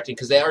end up directing?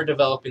 Because they are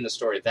developing the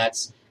story.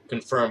 That's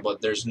confirmed,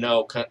 but there's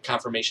no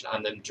confirmation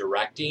on them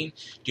directing.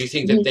 Do you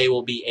think that they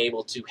will be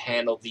able to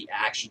handle the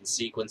action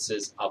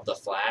sequences of the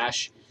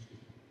Flash,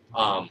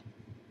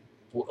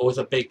 with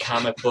a big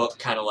comic book,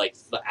 kind of like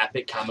the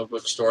epic comic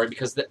book story?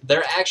 Because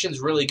their action's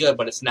really good,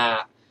 but it's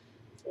not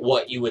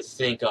what you would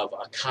think of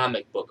a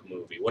comic book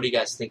movie. What do you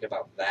guys think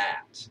about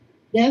that?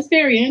 That's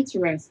very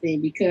interesting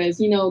because,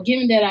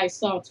 given that I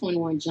saw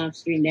 21 Jump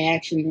Street and the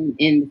action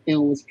in the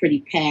film was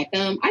pretty packed,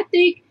 I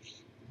think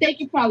they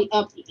could probably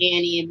up the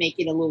ante and make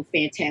it a little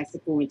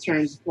fantastical in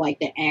terms of like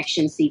the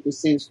action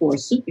sequences for a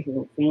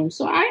superhero film.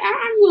 So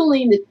I'm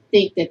willing to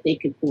think that they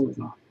could pull it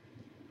off.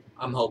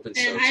 I'm hoping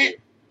so, And too.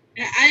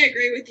 I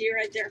agree with you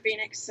right there,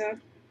 Phoenix. So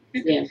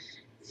Yeah.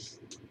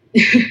 I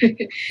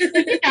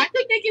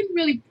think they can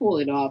really pull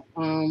it off.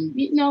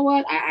 You know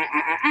what?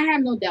 I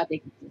have no doubt they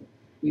can pull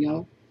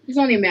it. It's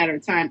only a matter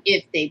of time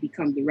if they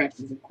become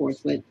directors, of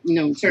course. But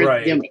in terms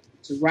of them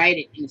to write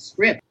it in a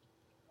script.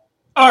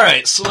 All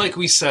right, so like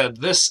we said,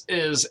 this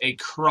is a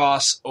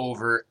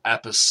crossover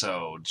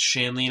episode.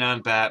 Shanleen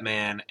on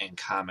Batman and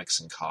Comics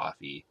and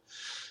Coffee.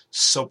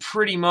 So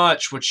pretty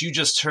much what you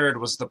just heard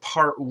was the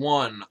part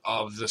 1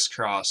 of this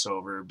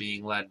crossover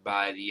being led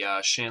by the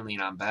Shanley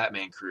on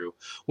Batman crew.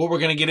 What we're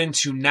going to get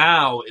into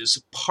now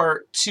is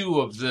part 2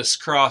 of this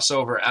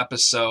crossover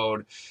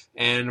episode,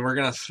 and we're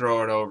going to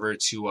throw it over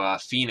to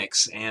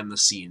Phoenix and the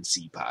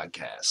CNC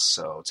podcast.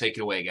 So take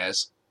it away,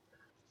 guys.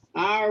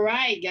 All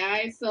right,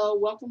 guys. So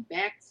welcome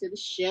back to the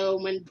show.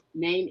 My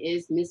name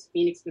is Miss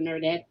Phoenix the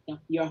Nerdette,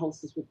 your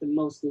hostess with the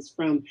mostest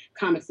from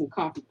Comics and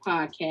Coffee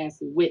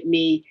Podcast. And with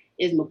me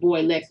is my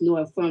boy Lex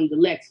Noah from the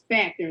Lex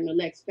Factor and the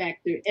Lex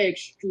Factor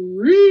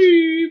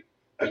Extreme.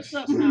 What's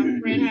up, my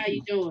friend? How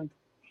you doing?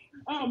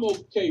 I'm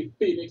okay,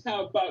 Phoenix.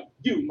 How about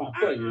you, my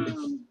friend?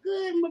 I'm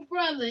good, my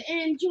brother.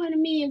 And joining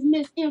me is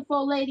Miss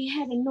Info Lady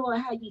Heaven Noah.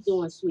 How you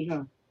doing,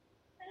 sweetheart?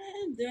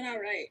 I'm doing all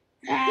right.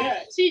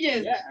 She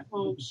just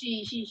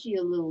she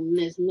a little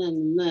miss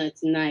nothing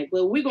tonight,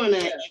 but we're gonna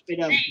F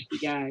it up with you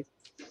guys.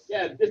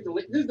 Yeah, this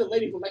is the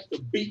lady who likes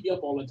to beat you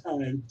up all the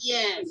time.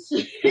 Yes.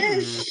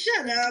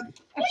 Shut up.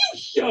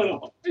 Shut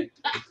up.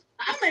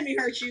 Don't make me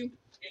hurt you.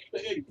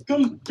 Hey,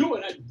 come do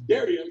it. I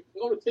dare you.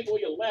 I'm going to take away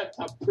your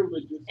laptop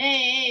privileges.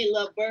 Hey,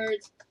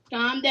 lovebirds,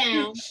 calm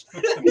down.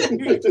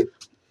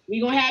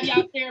 We're gonna have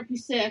y'all therapy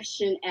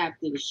session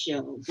after the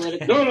show.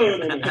 But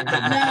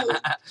No.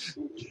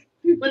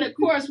 But of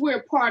course,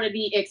 we're part of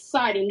the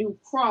exciting new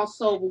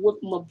crossover with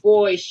my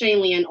boy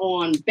Shalian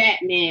on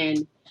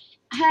Batman.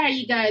 How are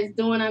you guys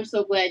doing? I'm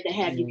so glad to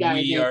have you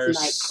guys We in are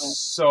tonight.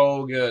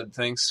 so good.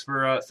 Thanks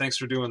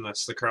for doing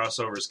this. The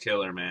crossover's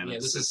killer, man. Yeah,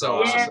 this is It's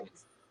so awesome.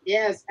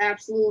 Yes,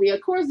 absolutely.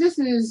 Of course, this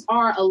is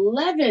our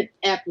 11th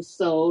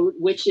episode,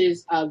 which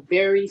is a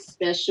very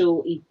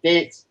special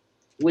event,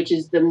 which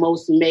is the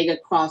most mega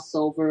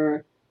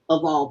crossover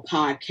of all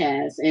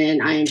podcasts.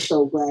 And I am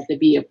so glad to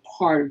be a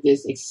part of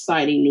this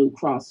exciting new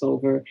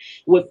crossover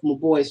with my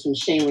boys from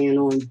Shalian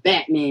on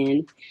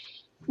Batman.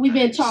 We've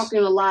been talking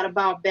a lot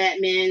about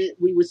Batman.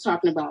 We was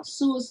talking about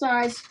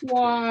Suicide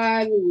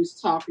Squad. We was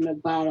talking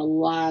about a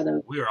lot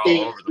of We were all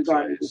things over the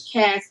regarding place. the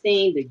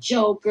casting, the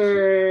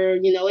Joker.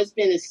 You know, it's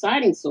been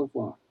exciting so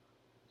far.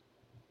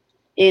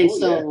 And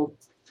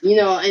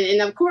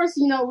and of course,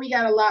 we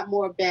got a lot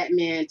more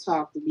Batman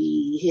talk to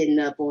be hitting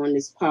up on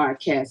this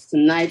podcast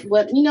tonight.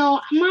 But,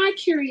 my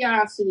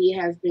curiosity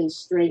has been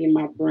straining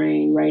my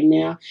brain right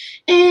now.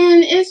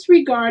 And it's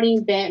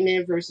regarding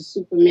Batman versus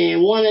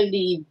Superman, one of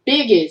the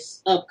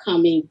biggest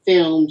upcoming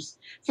films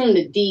from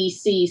the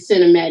DC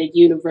cinematic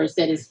universe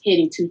that is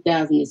hitting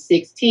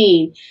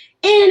 2016.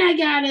 And I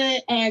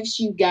gotta ask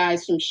you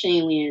guys from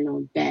Shalian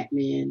on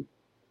Batman,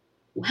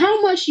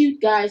 how much you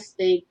guys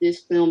think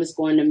this film is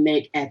going to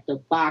make at the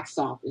box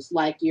office?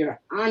 Like your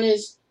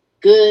honest,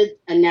 good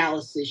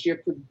analysis, your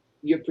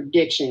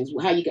predictions.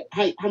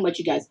 How much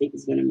you guys think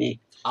it's going to make?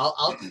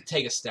 I'll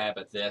take a stab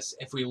at this.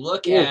 If we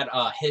look at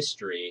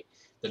history,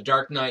 The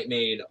Dark Knight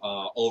made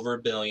over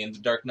 $1 billion. The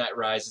Dark Knight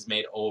Rises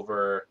made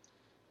over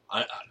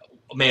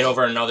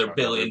another $1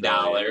 billion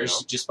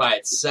just by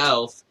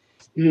itself.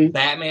 Mm-hmm.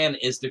 Batman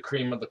is the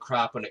cream of the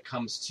crop when it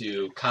comes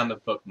to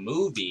comic book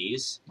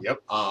movies. Yep.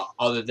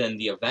 Other than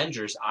the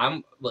Avengers,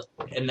 and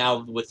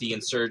now with the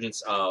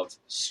insurgence of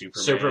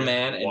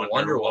Superman and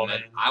Wonder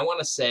Woman, I want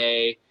to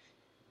say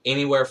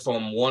anywhere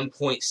from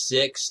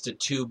 1.6 to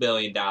 $2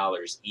 billion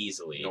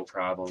easily. No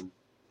problem.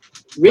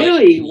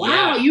 Really? But, wow!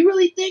 yeah. You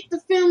really think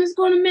the film is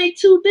going to make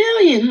 $2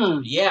 billion, huh?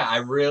 Yeah, I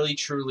really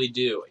truly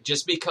do.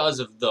 Just because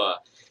of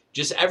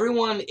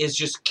everyone is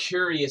just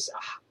curious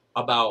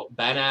about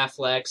Ben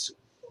Affleck's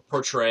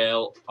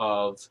portrayal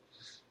of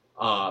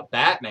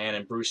Batman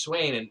and Bruce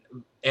Wayne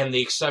and the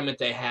excitement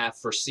they have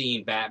for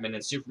seeing Batman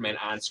and Superman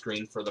on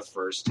screen for the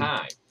first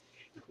time.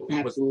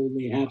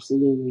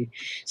 Absolutely.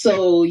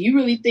 So you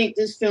really think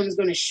this film is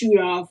going to shoot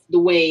off the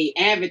way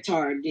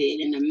Avatar did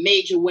in a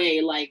major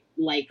way, like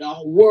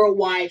a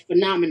worldwide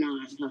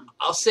phenomenon, huh?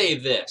 I'll say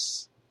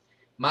this.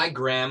 My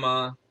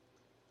grandma,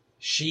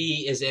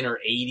 she is in her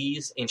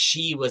 80s, and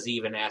she was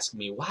even asking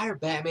me, why are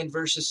Batman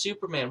versus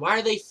Superman? Why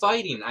are they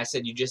fighting? I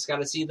said, you just got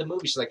to see the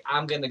movie. She's like,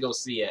 I'm going to go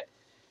see it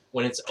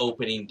when it's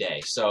opening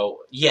day.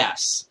 So,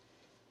 yes,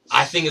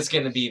 I think it's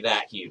going to be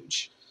that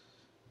huge.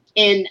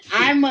 And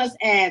I must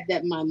add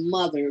that my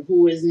mother,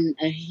 who isn't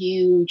a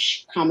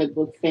huge comic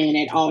book fan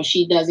at all,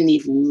 she doesn't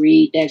even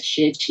read that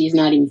shit. She's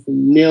not even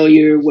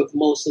familiar with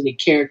most of the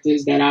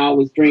characters that I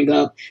always bring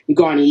up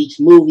regarding each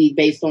movie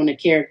based on the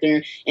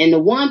character. And the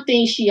one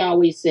thing she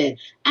always said,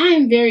 I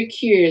am very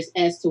curious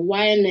as to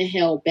why in the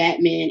hell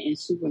Batman and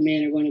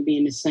Superman are going to be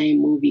in the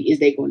same movie. Is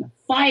they going to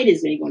fight?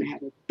 Is they going to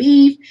have a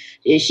beef?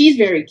 And she's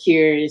very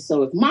curious.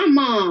 So if my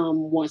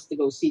mom wants to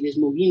go see this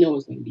movie,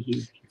 it's going to be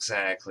huge.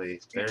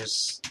 Exactly.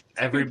 There's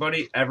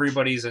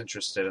everybody's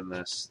interested in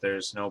this.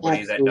 There's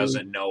nobody Absolutely. that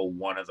doesn't know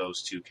one of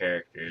those two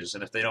characters.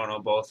 And if they don't know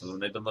both of them,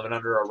 they've been living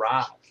under a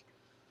rock.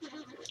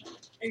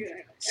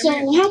 So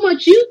how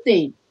much you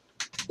think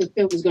the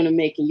film is going to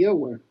make in your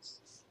words?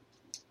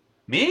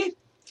 Me?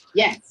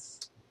 Yes.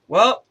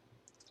 Well,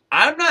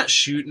 I'm not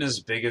shooting as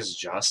big as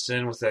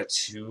Justin with that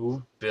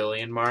 2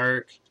 billion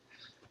mark.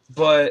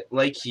 But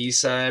like he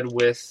said,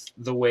 with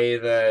the way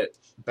that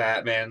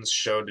Batman's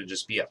show to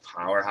just be a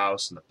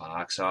powerhouse in the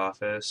box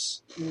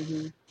office,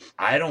 Hmm.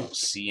 I don't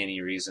see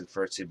any reason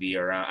for it to be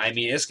around. I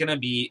mean, it's gonna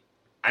be.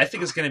 I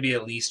think it's gonna be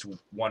at least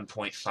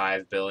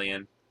 1.5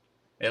 billion,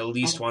 at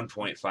least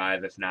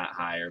 1.5, if not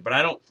higher. But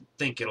I don't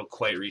think it'll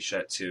quite reach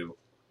that 2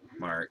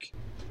 mark.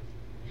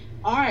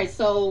 All right,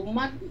 so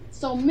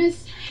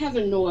Miss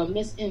Heather Noah,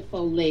 Miss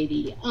Info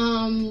Lady,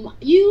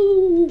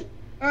 you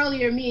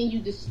earlier, me and you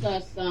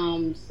discussed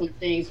some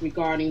things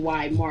regarding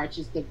why March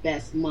is the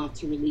best month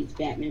to release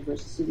Batman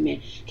versus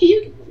Superman. Can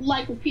you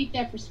repeat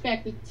that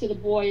perspective to the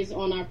boys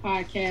on our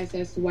podcast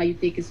as to why you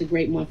think it's a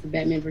great month for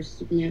Batman versus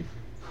Superman?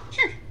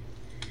 Sure.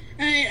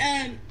 All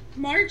right.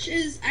 March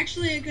is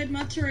actually a good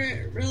month to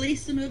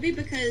release the movie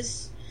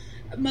because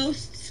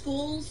most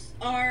schools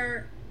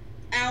are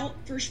out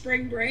for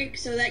spring break,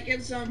 so that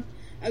gives them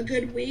a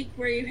good week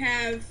where you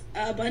have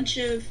a bunch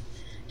of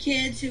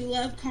kids who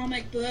love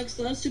comic books,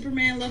 love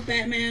Superman, love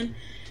Batman,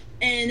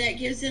 and that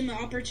gives them an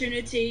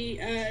opportunity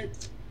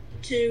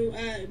to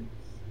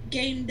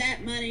gain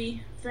that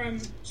money from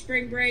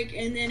spring break,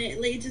 and then it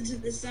leads into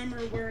the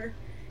summer where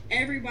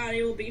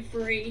everybody will be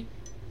free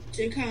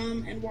to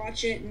come and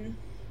watch it and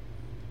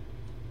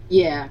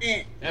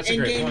That's a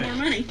great gain point. more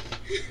money.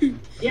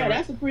 Yeah,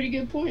 that's a pretty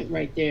good point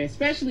right there,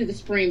 especially the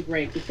spring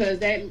break, because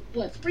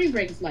spring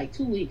break is like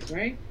 2 weeks,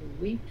 right?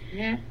 A week,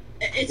 yeah.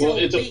 It's Well,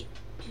 a it's a- week.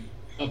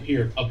 Up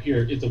here,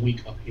 it's a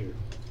week up here.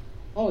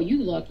 Oh,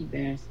 you lucky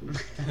bastard.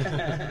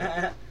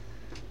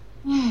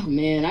 Oh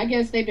man, I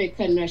guess they've been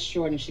cutting us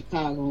short in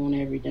Chicago on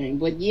everything.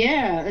 But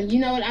yeah, you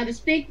know, I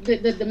just think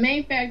the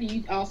main factor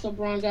you also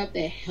brought up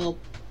that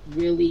helped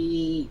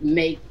really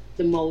make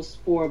the most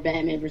for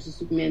Batman versus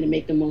Superman to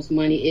make the most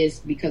money is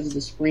because of the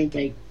spring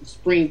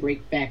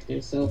break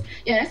factor. So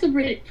yeah, that's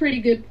a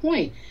pretty good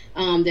point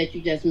that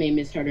you just made,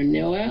 Miss Heather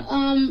Noah.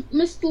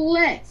 Mr.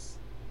 Lex,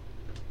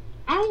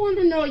 I want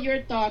to know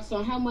your thoughts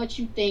on how much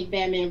you think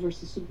Batman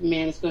versus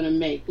Superman is going to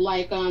make.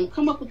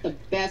 Come up with the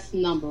best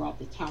number off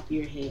the top of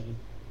your head.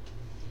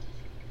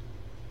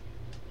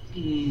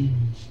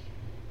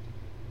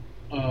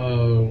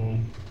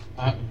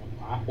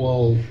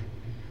 Well,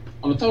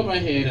 on the top of my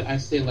head, I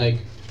say like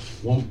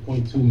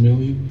 1.2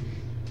 million.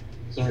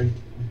 Sorry,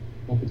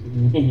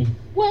 1.2 million.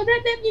 Well,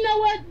 you know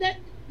what?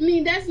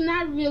 That's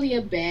not really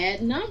a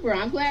bad number.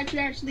 I'm glad you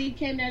actually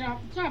came that off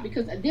the top,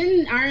 because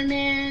didn't Iron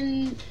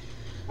Man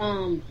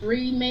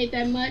 3 made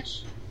that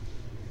much?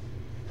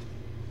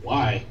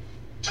 Why?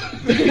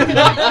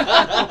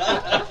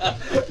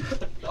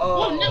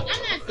 Well, no, I'm not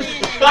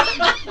saying that.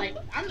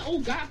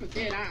 God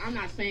forbid, I'm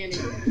not saying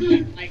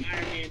it like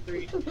Iron Man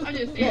 3. I'm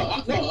just saying.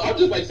 I'm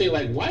just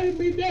saying why it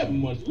made that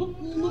much?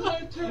 Look how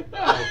it turned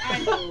out. I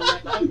know.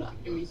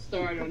 Don't get me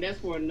started on that's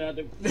for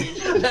another.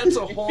 That's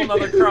a whole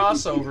nother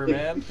crossover,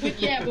 man. But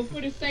for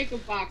the sake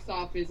of box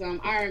office,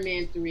 Iron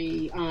Man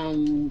 3,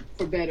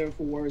 for better or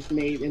for worse,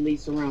 made at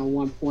least around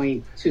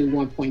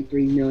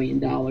 $1.3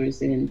 million,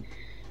 and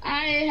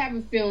I have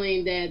a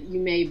feeling that you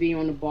may be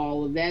on the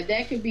ball of that.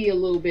 That could be a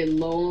little bit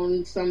low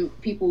on some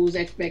people's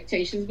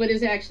expectations, but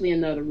it's actually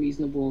another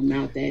reasonable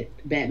amount that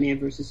Batman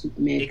versus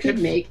Superman could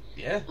make.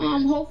 Yeah.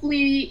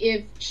 Hopefully,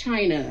 if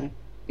China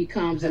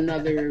becomes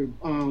another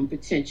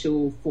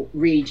potential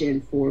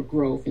region for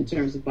growth in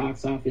terms of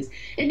box office.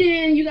 And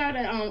then you got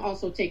to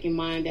also take in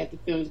mind that the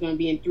film is going to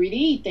be in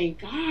 3D.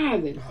 Thank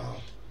God.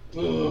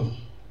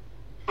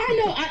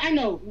 I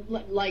know.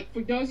 Like,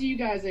 for those of you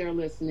guys that are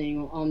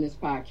listening on this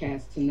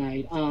podcast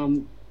tonight,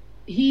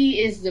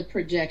 he is the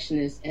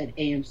projectionist at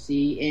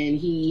AMC, and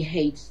he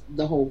hates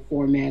the whole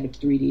format of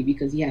 3D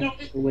because he has to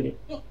deal with it.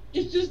 No,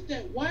 it's just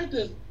that why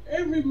does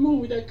every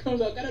movie that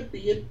comes out gotta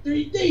be in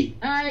 3D?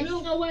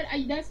 You know what?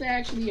 That's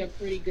actually a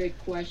pretty good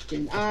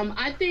question.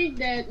 I think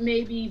that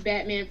maybe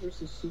Batman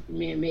versus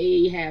Superman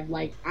may have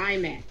like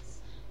IMAX,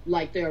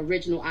 like the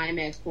original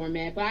IMAX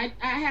format, but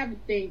I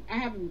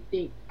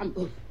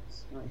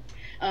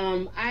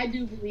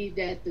do believe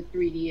that the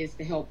 3D is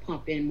to help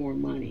pump in more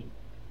money,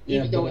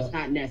 even though it's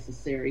not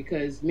necessary,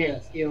 because Man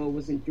of Steel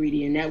was in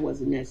 3D and that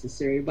wasn't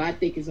necessary. But I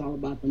think it's all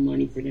about the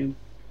money for them.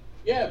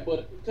 Yeah,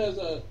 but because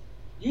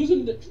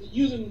using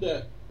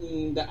the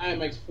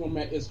IMAX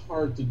format is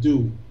hard to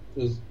do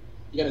because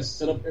you gotta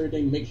set up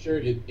everything, make sure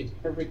it's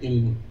perfect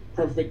and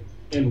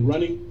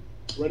running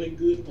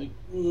good.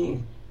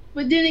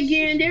 But then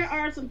again, there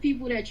are some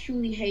people that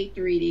truly hate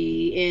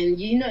 3D, and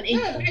you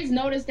guys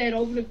noticed that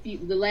over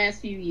the last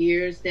few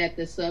years that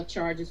the sub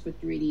charges for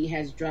 3D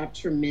has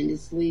dropped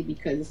tremendously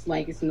because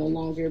it's no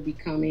longer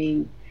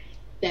becoming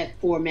that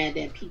format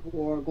that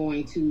people are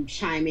going to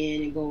chime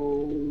in and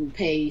go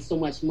pay so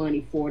much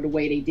money for the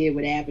way they did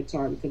with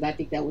Avatar, because I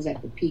think that was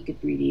at the peak of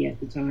 3D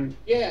at the time.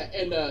 Yeah,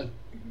 and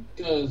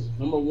because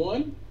number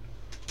one,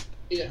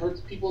 it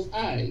hurts people's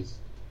eyes,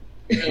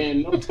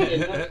 and number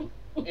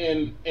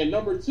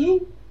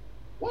two,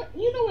 what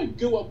in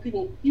Goodwill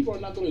people are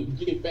not going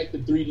to get back the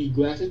 3D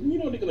glasses. They're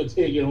going to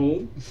take it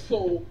home.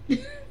 So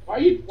why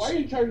are you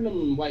charging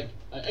them like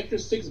an extra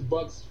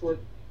 $6 for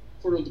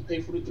them to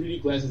pay for the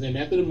 3D glasses, and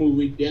after the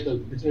movie they have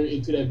to return it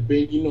into that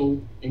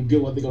bin, and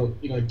Goodwill they're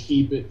gonna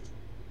keep it.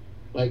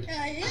 Like,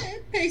 Yeah,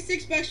 pay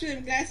 $6 for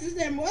them glasses.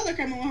 Then my other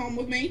coming home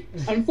with me.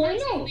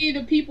 Unfortunately,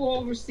 the people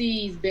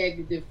overseas beg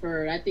to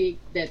differ. I think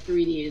that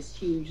 3D is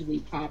hugely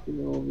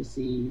popular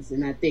overseas,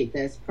 and I think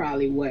that's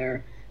probably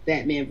where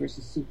Batman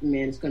versus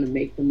Superman is going to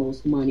make the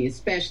most money,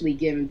 especially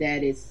given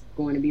that it's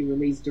going to be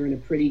released during a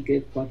pretty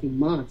good fucking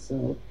month.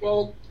 So,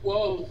 well,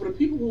 for the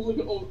people who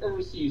live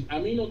overseas, I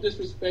mean no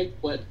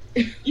disrespect, but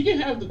you can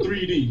have the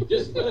 3D.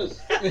 Just let us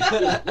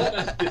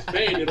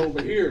disband it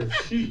over here.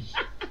 Sheesh.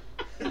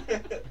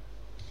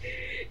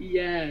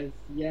 yes.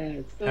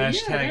 So,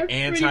 Hashtag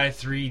anti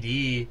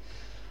 3D.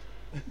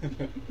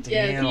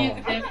 Yes, he is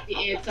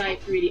definitely anti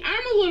 3D.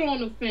 I'm a little on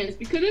the fence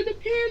because it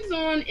depends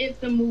on if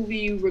the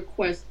movie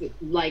requested,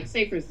 like,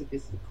 say for instance,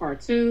 if it's a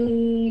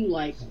cartoon,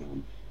 like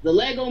the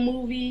Lego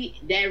movie,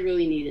 that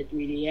really needed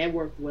 3D. That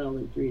worked well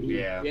in 3D.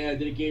 Yeah. Yeah,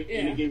 they gave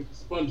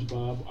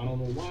SpongeBob. I don't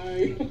know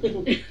why.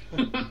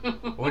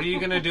 What are you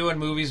gonna do when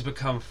movies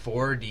become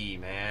 4D,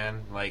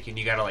 man? Like, and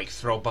you gotta like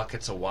throw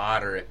buckets of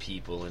water at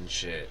people and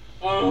shit.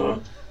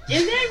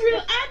 Is that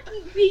real?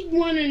 I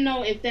want to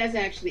know if that's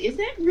actually. Is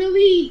that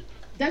really?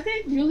 Does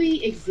that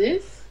really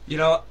exist? You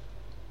know,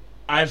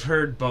 I've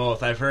heard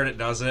both. I've heard it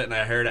does it, and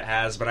I heard it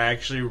has. But I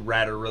actually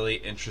read a really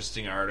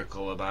interesting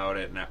article about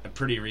it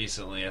pretty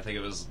recently. I think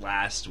it was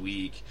last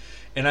week,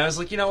 and I was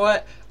like, you know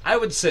what? I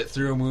would sit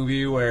through a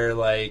movie where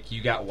like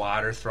you got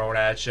water thrown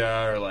at you,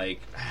 or like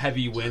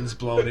heavy winds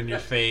blowing in your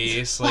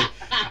face. Like,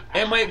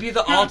 it might be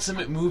the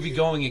ultimate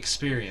movie-going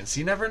experience.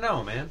 You never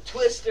know, man.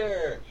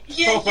 Twister.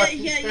 Yeah.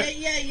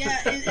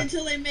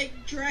 Until they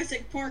make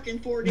Jurassic Park in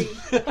 4D.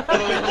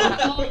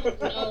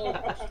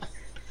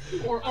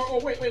 Or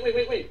wait!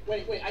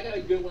 I got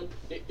a good one.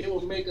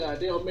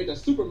 They'll make a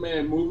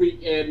Superman movie,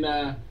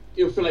 and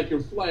it'll feel like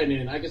you're flying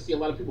in. I can see a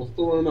lot of people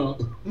throwing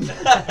up.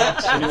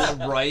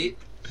 Right?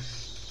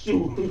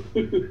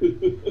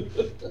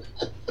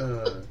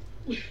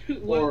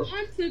 Well,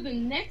 on to the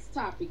next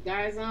topic,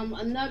 guys.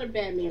 Another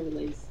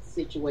Batman-related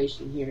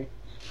situation here.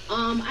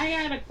 I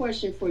had a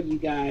question for you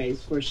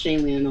guys for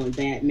Shaylin on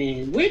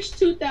Batman. Which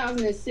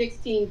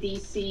 2016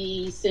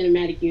 DC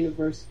Cinematic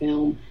Universe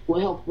film will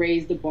help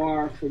raise the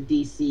bar for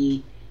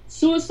DC?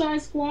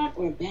 Suicide Squad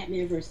or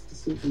Batman vs.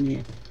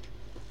 Superman?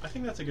 I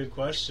think that's a good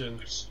question.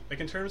 Like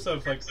in terms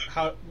of like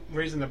how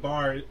raising the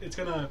bar, it's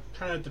gonna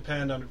kind of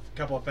depend on a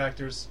couple of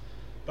factors.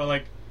 But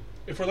like,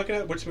 if we're looking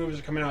at which movies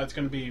are coming out, it's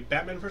gonna be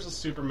Batman vs.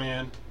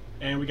 Superman,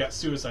 and we got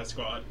Suicide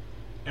Squad.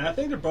 And I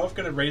think they're both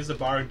gonna raise the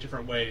bar in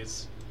different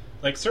ways.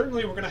 Like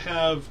certainly we're gonna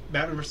have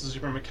Batman vs.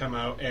 Superman come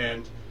out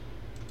and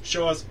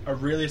show us a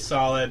really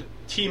solid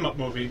team up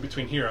movie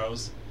between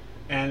heroes,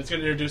 and it's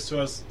gonna introduce to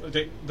us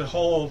the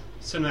whole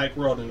cinematic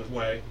world in a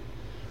way.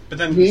 But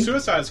then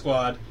Suicide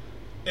Squad,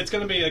 it's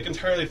going to be like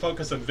entirely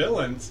focused on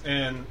villains,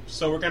 and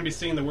so we're going to be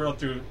seeing the world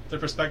through the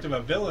perspective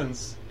of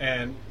villains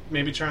and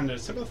maybe trying to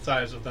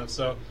sympathize with them.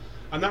 So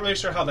I'm not really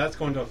sure how that's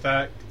going to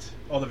affect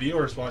all the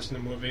viewers watching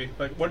the movie.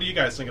 Like, what do you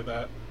guys think of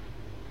that?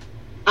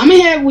 I'm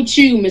going to have with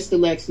you, Mr.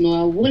 Lex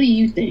Noel. What do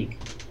you think?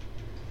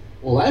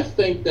 Well, I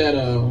think that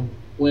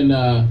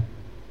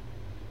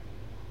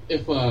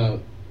if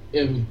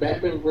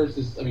Batman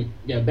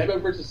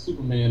versus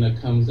Superman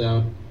comes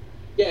out,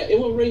 yeah, it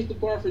will raise the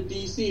bar for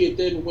DC. And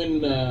then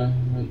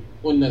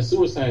when the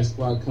Suicide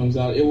Squad comes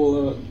out, it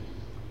will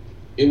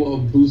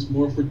boost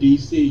more for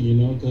DC. You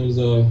know, because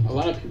a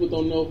lot of people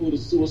don't know who the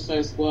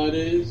Suicide Squad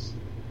is,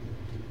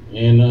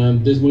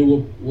 and this way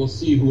we'll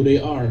see who they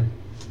are.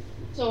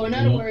 So, in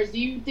other words, do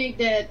you think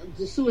that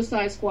the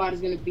Suicide Squad is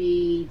going to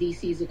be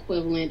DC's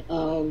equivalent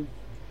of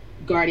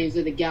Guardians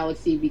of the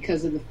Galaxy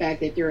because of the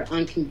fact that they're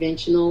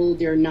unconventional?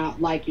 They're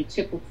not like your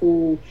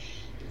typical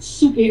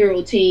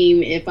superhero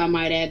team, if I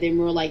might add. They're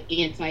more like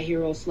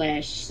anti-hero /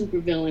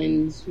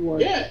 supervillains who are...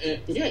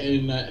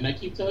 And I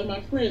keep telling my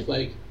friends,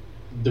 like,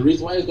 the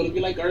reason why it's going to be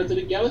like Guardians of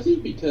the Galaxy,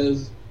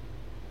 because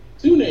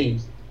two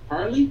names,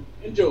 Harley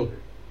and Joker.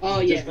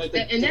 Oh, yeah. Just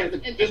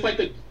like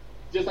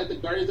the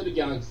Guardians of the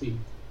Galaxy,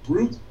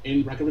 Groot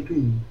and Rocket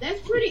Raccoon. That's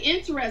pretty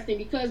interesting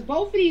because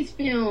both of these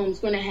films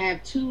going to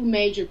have two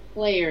major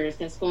players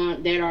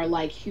that are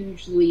like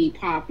hugely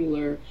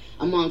popular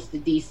amongst the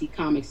DC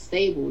Comics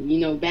stable. You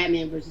know,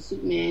 Batman versus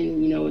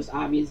Superman. You know, it's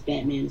obvious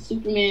Batman and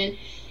Superman,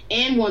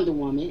 and Wonder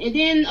Woman. And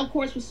then, of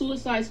course, with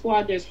Suicide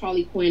Squad, there's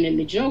Harley Quinn and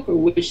the Joker,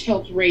 which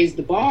helps raise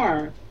the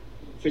bar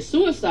for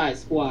Suicide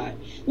Squad.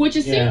 Which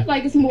it seems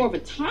like it's more of a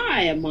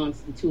tie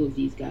amongst the two of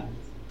these guys.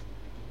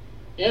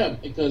 Yeah,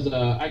 because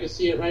I can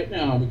see it right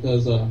now.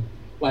 Because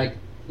like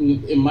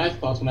in my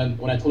thoughts,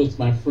 when I told it to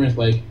my friends,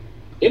 like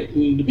the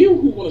people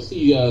who want to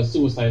see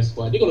Suicide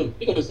Squad, they're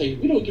gonna say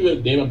we don't give a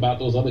damn about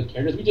those other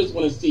characters. We just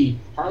want to see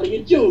Harley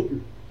and Joker.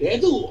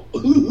 That's all.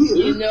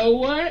 You know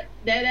what?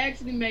 That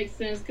actually makes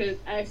sense because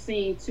I've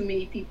seen too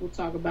many people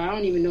talk about. I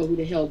don't even know who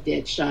the hell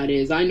Deadshot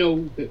is. I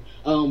know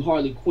who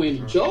Harley Quinn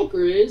and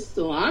Joker is,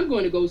 so I'm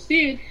going to go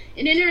see it.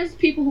 And then there's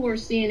people who are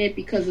seeing it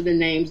because of the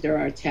names that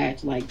are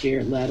attached, like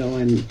Jared Leto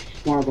and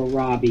Margot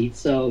Robbie.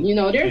 So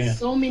there's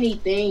so many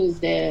things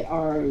that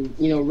are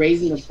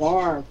raising the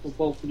bar for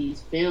both of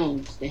these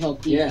films to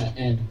help. Yeah,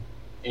 and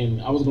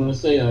And I was going to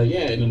say,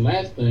 and the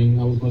last thing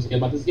I was going to say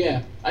about this,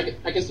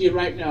 I can see it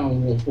right now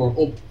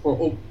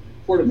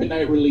for the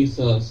midnight release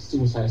of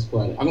Suicide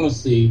Squad. I'm going to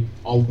see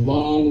a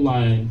long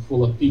line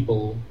full of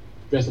people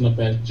dressing up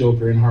as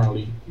Joker and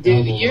Harley.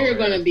 Dude, you're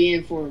going to be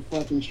in for a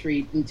fucking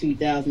treat in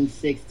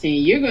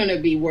 2016. You're going to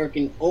be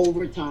working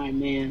overtime,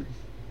 man.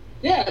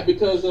 Yeah,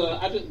 because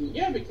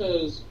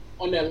because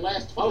on that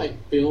last Twilight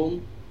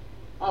film,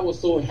 I was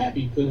so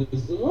happy because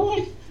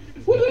woohoo,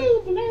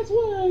 the last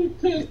one.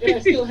 And I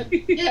still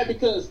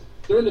because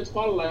during the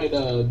Twilight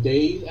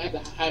days, I had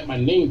to hide my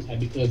name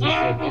tag because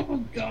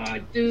oh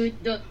god, dude,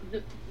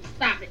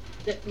 stop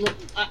it. Look,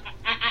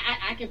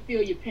 I can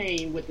feel your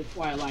pain with the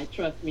Twilight.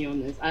 Trust me on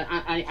this.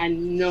 I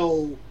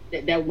know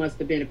that must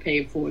have been a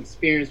painful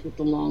experience with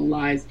the long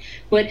lives,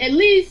 but at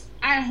least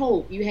I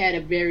hope you had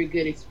a very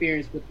good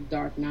experience with the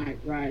Dark Knight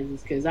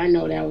Rises, because I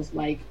know that was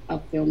like a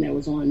film that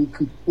was on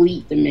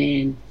complete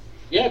demand.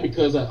 Yeah,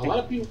 because a lot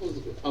of people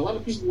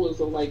was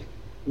like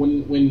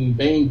when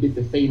Bane did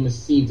the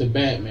famous scene to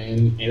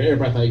Batman, and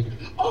everybody's like,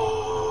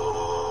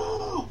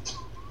 oh.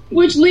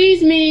 Which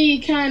leads me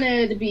kind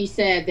of to be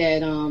sad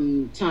that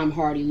Tom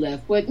Hardy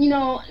left. But,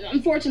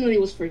 unfortunately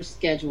it was for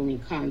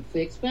scheduling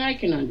conflicts, but I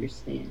can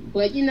understand.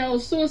 But,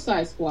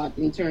 Suicide Squad,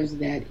 in terms of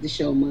that, the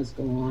show must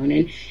go on.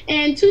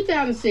 And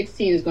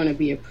 2016 is going to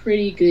be a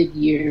pretty good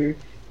year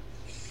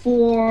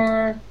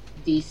for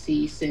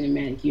DC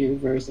Cinematic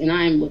Universe. And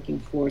I am looking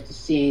forward to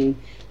seeing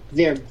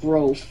their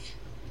growth.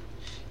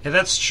 Yeah,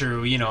 that's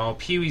true.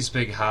 Pee-wee's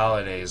Big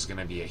Holiday is going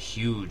to be a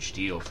huge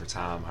deal for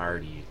Tom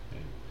Hardy.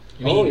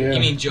 You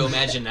mean Joe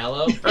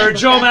Manganiello? Or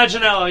Joe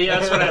Manganiello, yeah,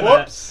 that's what I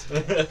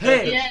meant.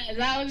 Hey, yeah,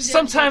 that was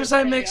sometimes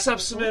I mix up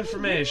some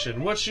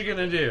information. What you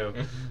gonna do?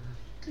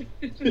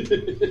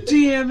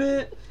 Damn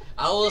it.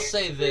 I will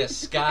say this,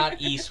 Scott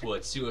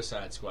Eastwood,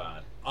 Suicide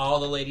Squad. All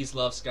the ladies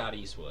love Scott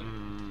Eastwood.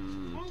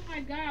 Oh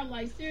my god,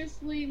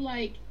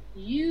 seriously,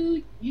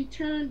 you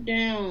turned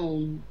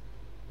down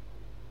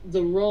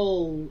the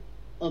role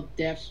of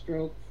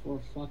Deathstroke for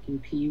fucking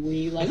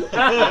Pee-wee. That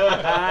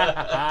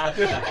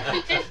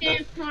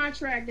damn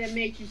contract that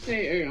makes you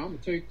say, hey, I'm gonna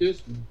take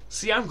this one.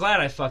 See, I'm glad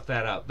I fucked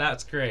that up.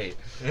 That's great.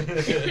 Yeah,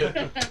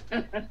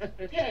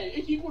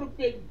 if you would have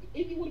been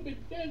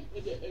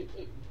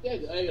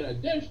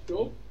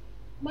Deathstroke,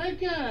 my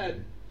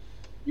god,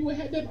 you would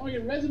have that on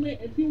your resume,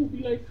 and people would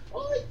be like,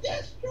 "Oh, it's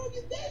Deathstroke!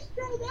 It's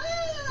Deathstroke!"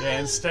 Ah! Yeah,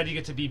 instead you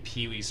get to be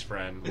Pee-wee's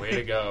friend. Way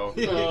to go.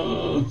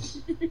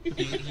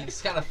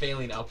 He's kind of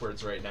failing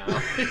upwards right now.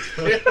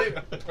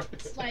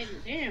 It's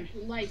damn,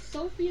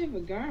 Sofia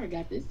Vergara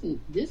got this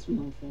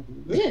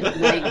motherfucking lip.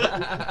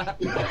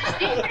 It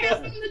has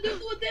something to do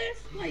with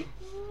this.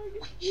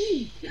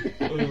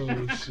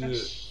 Oh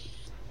shit.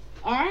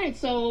 All right,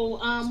 so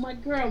my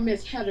girl,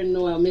 Miss Heather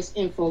Noel, Miss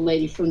Info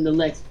Lady from the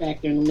Lex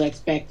Factor and the Lex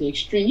Factor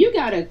Extreme, you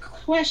got a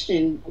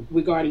question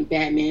regarding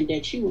Batman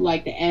that you would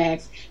like to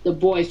ask the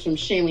boys from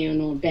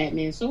Shaylin on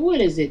Batman. So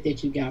what is it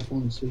that you got for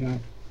them,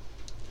 sweetheart?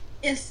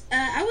 Yes,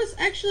 I was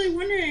actually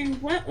wondering,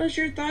 what was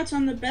your thoughts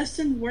on the best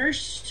and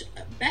worst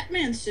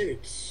Batman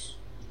suits?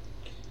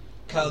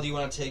 Kyle, do you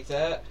want to take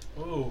that?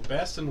 Oh,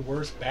 best and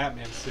worst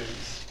Batman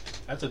suits.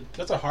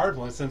 That's a hard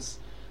one, since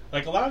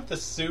a lot of the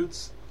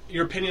suits,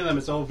 your opinion of them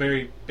is all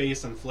very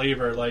based on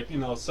flavor.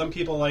 Some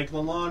people like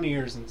the long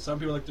ears, and some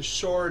people like the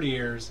short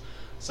ears.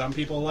 Some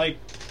people like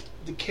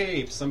the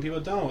cape, some people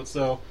don't.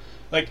 So,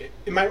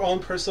 in my own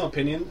personal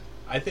opinion,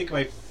 I think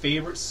my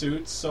favorite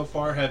suits so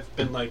far have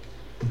been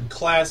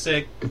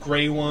classic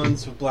gray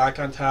ones with black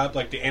on top,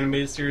 like the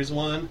animated series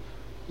one,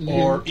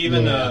 or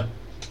even the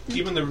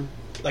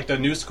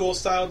new school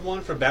styled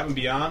one for Batman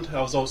Beyond. That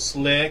was all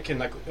slick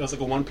and it was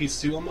like a one-piece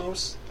suit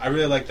almost. I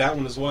really like that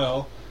one as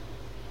well.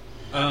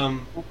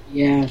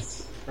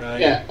 Yes.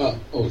 Right. Yeah.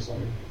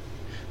 Sorry.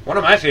 One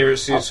of my favorite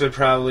suits would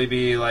probably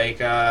be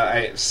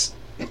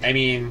the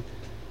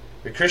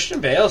Christian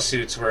Bale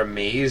suits were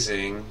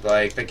amazing.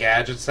 The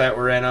gadgets that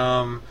were in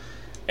them,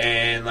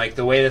 and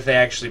the way that they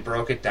actually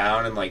broke it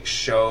down and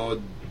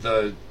showed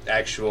the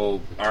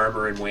actual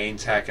armor and Wayne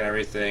Tech and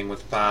everything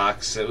with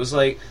Fox. It was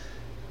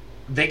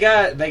they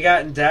got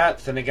in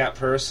depth and it got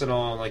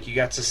personal and you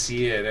got to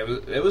see it.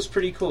 It was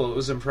pretty cool. It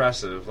was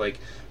impressive.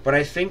 But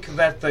I think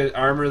that the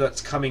armor that's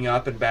coming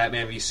up in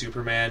Batman v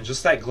Superman,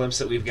 just that glimpse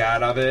that we've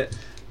got of it,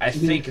 I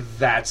think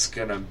that's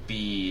gonna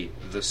be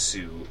the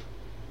suit.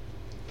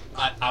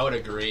 I would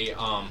agree.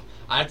 I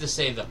have to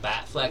say the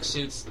Batfleck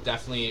suit's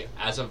definitely,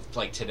 as of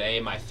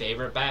today, my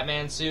favorite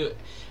Batman suit.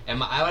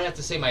 And I would have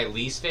to say my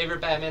least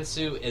favorite Batman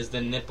suit is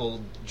the nipple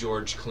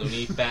George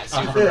Clooney bat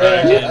suit from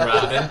Batman and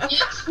Robin.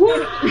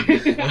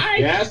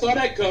 Yeah, I saw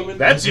that coming.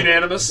 That's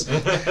unanimous.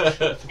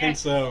 I think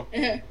so.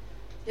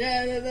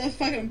 Yeah, the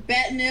fucking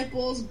bat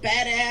nipples,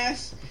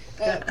 badass.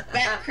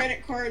 bat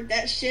credit card,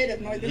 that shit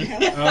annoyed the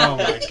hell Oh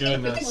my A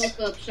goodness.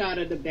 close-up shot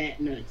of the bat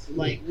nuts.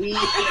 Like, we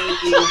what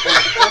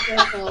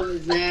the hell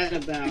was that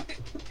about?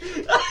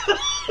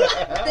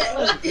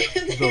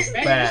 The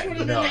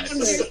bat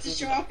nuts. To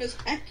show off his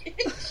package.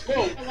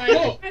 No, Like,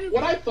 no.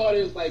 What I thought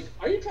is like,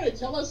 are you trying to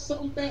tell us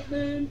something,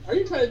 Batman? Are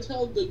you trying to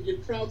tell your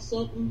crowd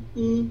something?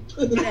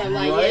 Yeah,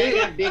 like, Right?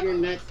 yeah, I got bigger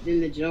nuts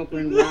than the Joker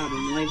and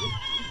Robin. Like,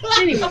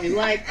 anyway,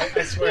 like,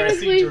 I swear I see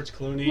seriously, George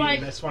Clooney like,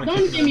 and I just want to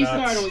don't kick get him me in the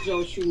nuts. started on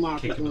Joe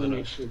Schumacher Kick him in doing the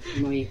that shit to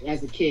me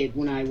as a kid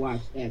when I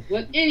watched that.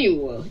 But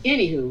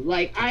anywho,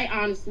 like, I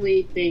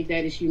honestly think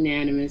that it's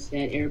unanimous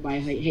that everybody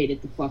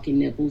hated the fucking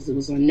nipples. It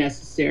was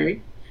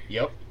unnecessary.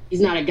 Yep. He's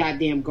not a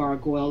goddamn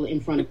gargoyle in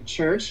front of a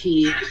church.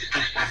 He is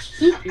a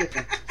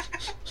superhero.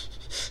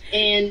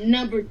 And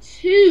number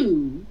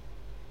two,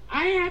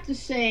 I have to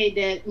say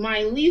that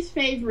my least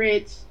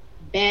favorite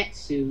bat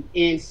suit,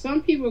 and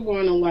some people are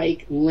going to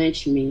like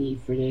lynch me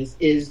for this,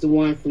 is the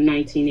one from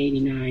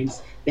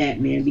 1989's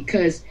Batman,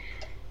 because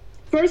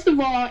first of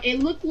all, it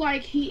looked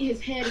like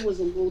his head was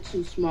a little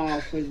too small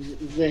for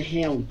the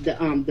helm, the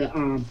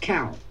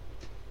cowl.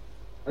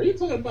 Are you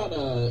talking about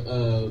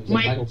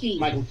Michael Keaton.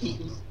 Michael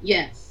Keaton?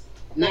 Yes,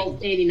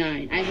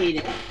 1989. I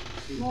hated it.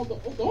 No, the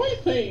only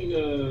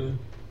thing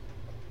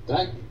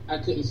that I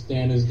couldn't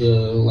stand is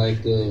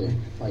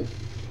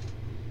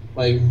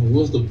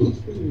was the boots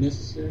really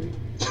necessary?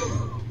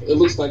 It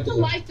looks like I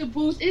like the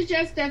boots. It's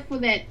just that for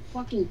that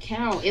fucking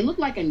cow, it looked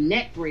like a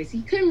neck brace.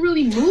 He couldn't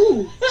really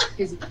move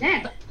his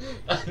neck.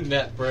 Net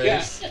yeah,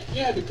 brace.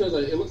 yeah, because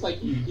it looks like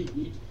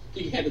he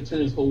had to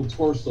turn his whole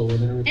torso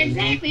and everything.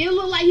 Exactly. It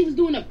looked like he was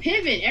doing a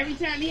pivot every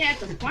time he had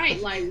to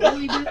fight. Like,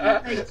 really, this is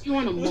like you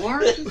on a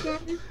march or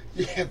something?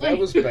 Yeah, that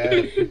was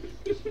bad.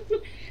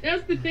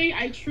 That's the thing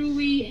I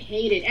truly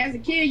hated. As a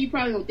kid, you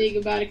probably don't think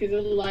about it because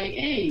it was like,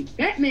 hey,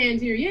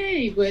 Batman's here,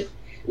 yay. But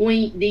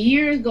when the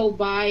years go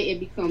by, it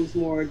becomes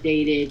more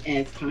dated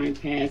as time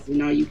passes,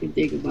 and all you can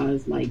think about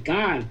is like,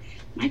 God,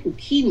 Michael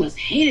Keaton must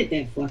hated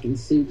that fucking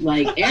suit.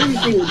 Like, every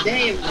single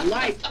day of his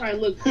life, trying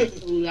to look good.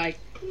 So, like,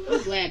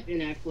 I'm glad Ben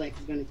Affleck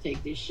is going to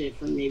take this shit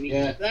from me.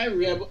 Yeah. Because I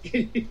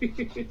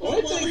really...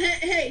 Well,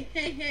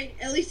 hey!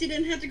 At least he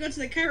didn't have to go to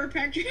the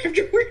chiropractor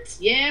afterwards.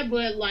 Yeah,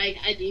 but like,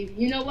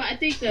 you know what? I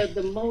think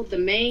the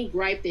main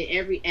gripe that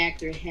every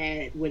actor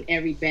had with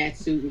every bat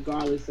suit,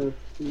 regardless of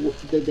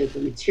the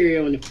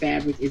material and the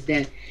fabric, is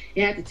that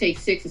it had to take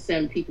 6 or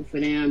 7 people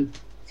for them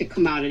to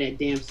come out of that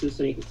damn suit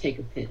so they could take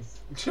a piss.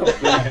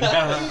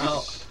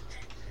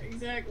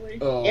 Exactly.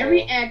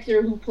 Every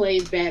actor who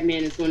plays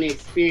Batman is going to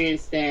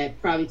experience that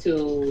probably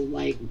till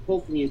like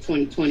hopefully in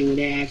 2020 when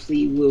they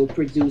actually will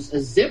produce a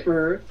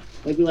zipper.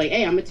 They'll be like,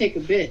 hey, I'm gonna take a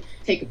piss.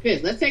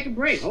 Let's take a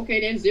break. Okay,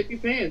 then zip your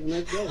pants and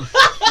let's go.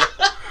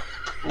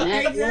 And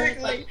that's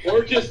Exactly.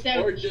 Or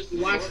just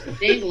watch the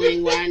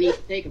dangling while I need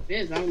to take a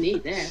piss. I don't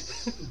need that.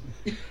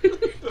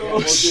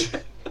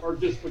 or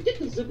just forget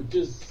the zipper.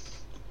 Just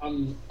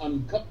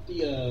uncup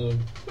the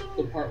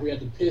part where you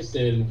have to piss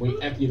in.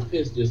 When after you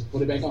piss, just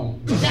put it back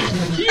on.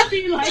 You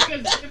be like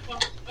a zip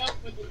off cup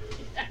with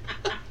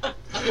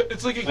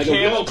It's like a Like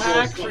camel Velcro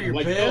pack or for your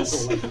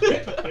something,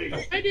 piss.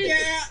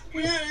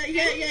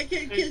 Yeah,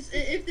 because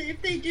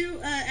if they do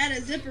add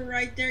a zipper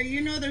right there,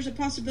 you know there's a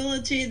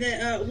possibility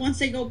that once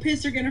they go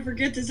piss, they're gonna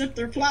forget to zip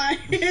their fly.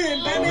 And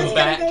Batman's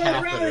Bat gonna go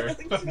catheter. around with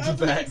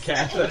The bat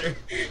catheter.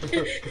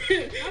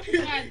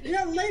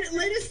 Yeah,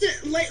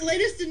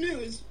 latest in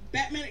news.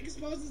 Batman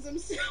exposes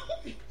himself.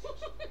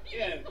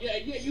 Yeah.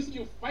 You see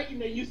you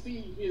fighting, and you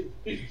see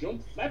his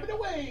junk flapping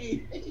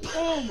away.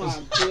 Oh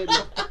my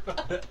goodness.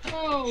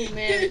 Oh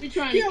man, we're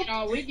trying to get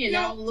all weekend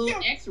all the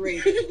little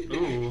X-rays.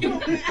 Ooh.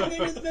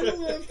 Batman in the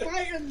middle of a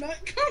fight and nut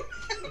comes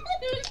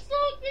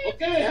out.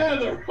 Okay,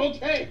 Heather.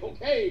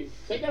 Okay.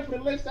 Take that from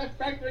the list. That's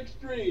Factor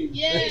Extreme.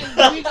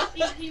 Yeah,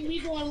 we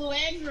going a little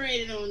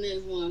X-rated on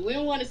this one. We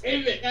don't want to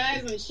see the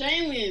guys on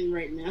Shaolin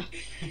right now.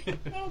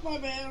 Oh my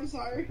bad, I'm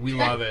sorry. We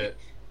love it.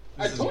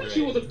 I told you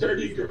she was a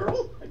dirty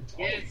girl.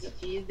 Yes,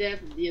 she's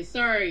definitely. Yeah,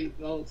 sorry,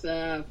 folks,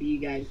 for you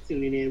guys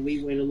tuning in.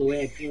 We went a little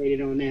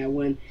X-rated on that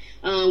one.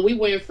 We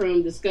went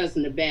from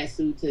discussing the bat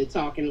suit to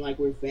talking like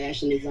we're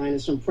fashion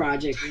designers from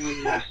Project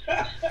One.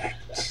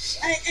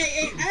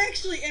 I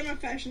actually am a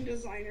fashion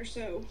designer,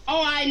 so.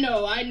 Oh, I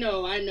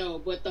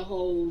know. But the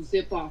whole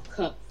zip-off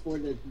cup for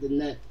the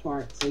nut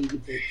part, so you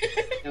could think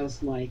that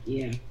was like,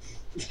 yeah.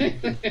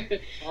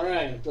 All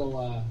right,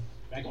 so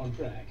back on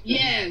track.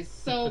 Yes,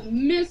 so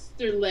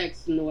Mr.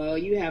 Lex Noel,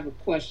 you have a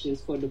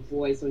questions for the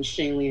boys on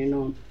Shailene and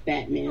on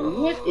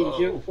Batman. What is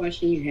your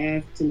question you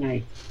have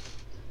tonight?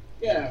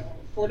 Yeah,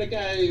 for the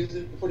guys,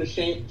 for the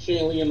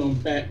Shailene on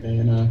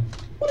Batman,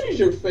 what is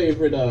your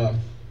favorite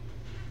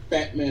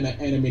Batman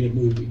animated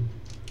movie?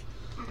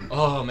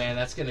 Oh man,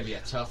 that's gonna be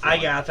a tough one.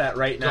 I got that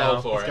right now.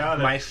 Go for it. Got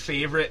it. My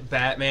favorite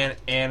Batman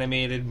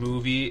animated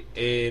movie,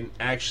 and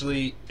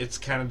actually, it's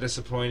kind of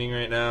disappointing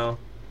right now,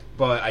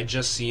 but I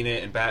just seen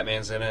it and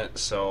Batman's in it,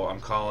 so I'm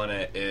calling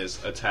it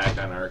is Attack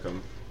on Arkham.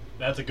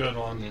 That's a good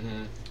one.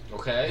 Mm-hmm.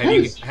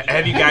 Okay.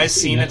 Have you guys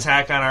seen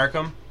Attack on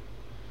Arkham?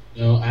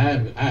 No, I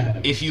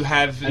haven't. If you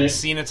haven't I-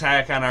 seen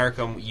Attack on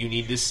Arkham, you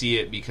need to see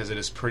it because it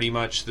is pretty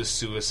much the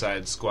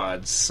Suicide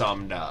Squad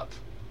summed up.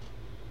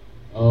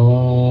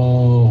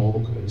 Oh,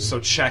 okay. So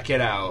check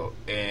it out,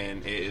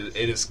 and it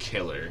is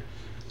killer.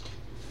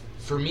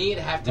 For me,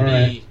 it'd have to All be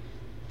right.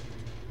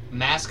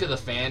 Mask of the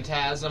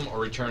Phantasm or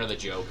Return of the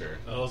Joker.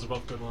 Oh, those are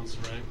both good ones,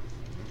 right?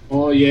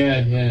 Oh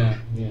yeah.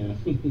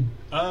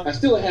 Um, I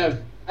still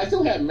have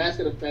Mask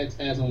of the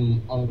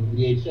Phantasm on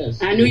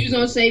VHS. I knew you was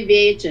gonna say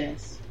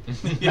VHS.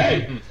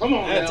 Hey, come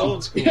on that's now.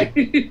 old school. What do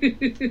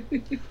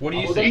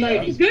I you was a think?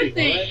 90s Good kid,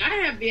 thing alright? I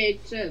have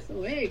VHS.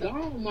 So hey, go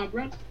on, my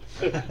brother.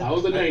 I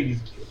was a 90s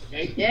kid.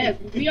 Okay? Yes,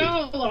 we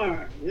all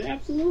are.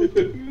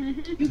 Absolutely.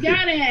 You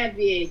gotta have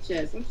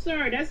VHS. I'm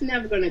sorry, that's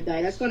never gonna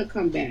die. That's gonna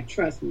come back.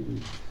 Trust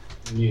me.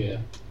 Yeah.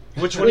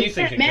 Which one are you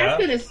thinking,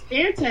 Mask of Kev? the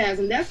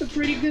Phantasm. That's a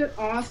pretty good,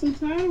 awesome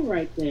title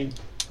right there.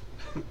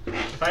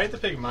 If I had to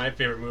pick my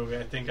favorite movie,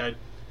 I think I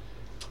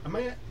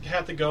might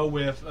have to go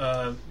with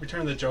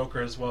Return of the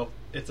Joker as well.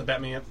 It's the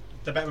Batman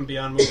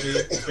Beyond movie.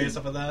 It's based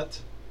off of that.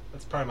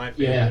 That's probably my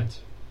favorite.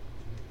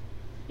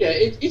 Yeah,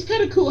 it's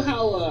kind of cool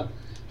how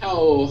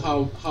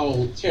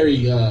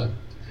Terry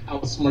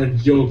outsmarted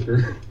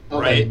Joker. I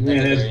was Right. like, man,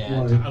 At the that's very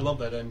end. funny. I love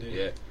that ending.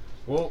 Yeah.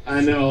 Well,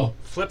 I know.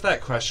 flip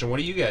that question. What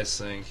do you guys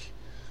think?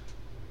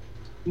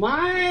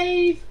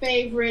 My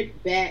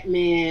favorite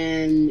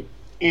Batman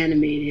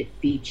animated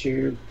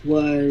feature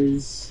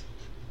was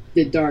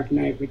The Dark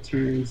Knight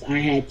Returns. I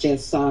had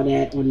just saw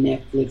that on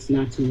Netflix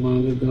not too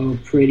long ago.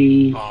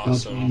 Pretty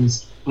Awesome.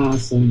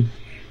 awesome.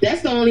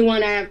 That's the only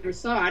one I ever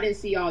saw. I didn't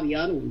see all the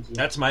other ones yet.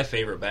 That's my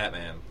favorite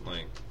Batman.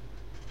 Like,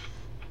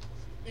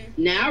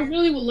 Now I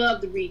really would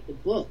love to read the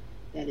book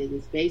that it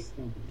is based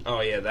on.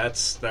 oh yeah,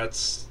 that's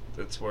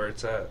where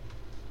it's at.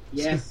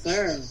 Yes,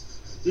 sir.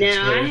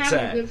 Now where I it's have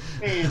at. a good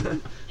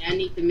friend. I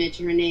need to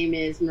mention her name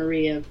is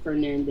Maria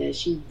Fernandez.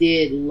 She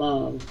did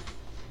love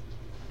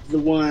the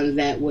one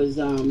that was.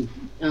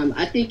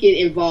 I think it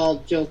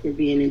involved Joker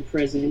being in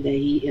prison. That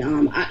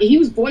he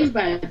was voiced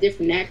by a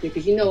different actor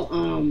because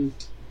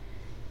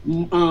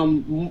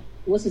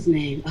what's his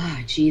name?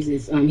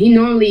 Jesus. He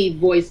normally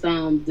voiced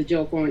the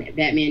Joker on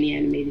Batman the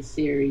Animated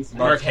Series.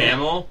 Mark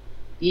Hamill.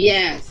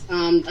 Yes,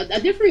 a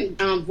different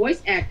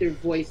voice actor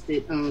voiced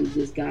it.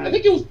 This guy. I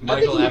think it was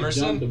Michael John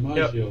Emerson?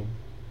 DiMaggio.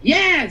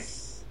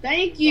 Yes,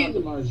 thank John you.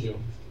 DiMaggio.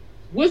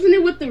 Wasn't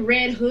it with the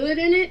red hood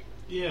in it?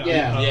 Yeah.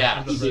 Yeah,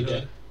 Under He the did Red that.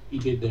 Hood. He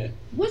did that.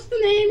 What's the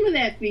name of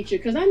that feature?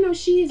 Because I know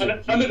she's.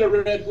 Under the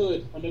red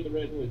hood. Under the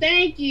red hood.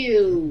 Thank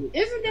you.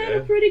 Isn't that Yeah.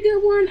 a pretty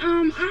good one?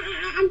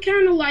 I'm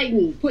kind of like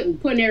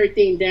putting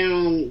everything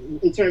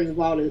down in terms of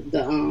all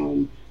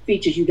the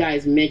features you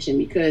guys mentioned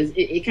because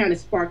it kind of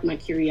sparked my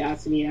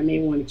curiosity. I may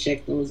want to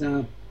check those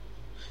out.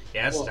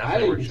 Yeah, it's Well,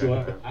 definitely worth checking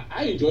out.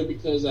 I enjoyed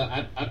because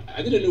I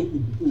didn't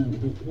know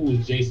who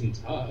was Jason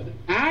Todd.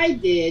 I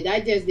did. I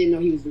just didn't know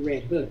he was the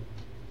Red Hood.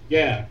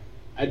 Yeah,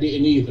 I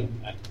didn't either.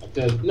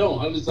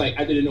 I was like,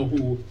 I didn't know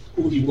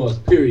who he was.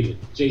 Period.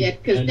 Jason. Yeah,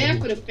 because I Death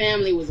knew. for the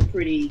Family was a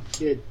pretty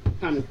good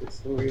comic book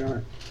story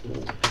arc.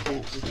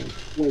 That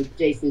was when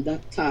Jason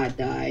Todd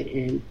died,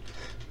 and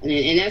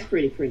that's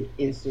pretty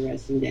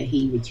interesting that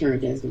he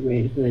returned as the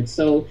Red Hood.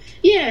 So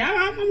yeah,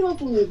 I'm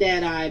hoping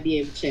that I'll be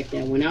able to check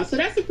that one out. So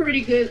that's a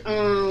pretty good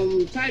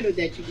title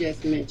that you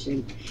just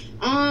mentioned.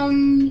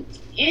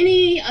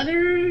 Any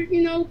other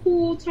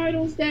cool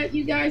titles that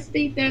you guys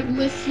think that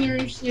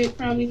listeners should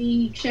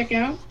probably check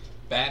out?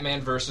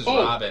 Batman versus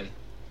Oh. Robin.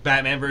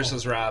 Batman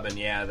versus Robin.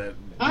 Yeah, that.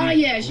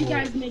 Yes, you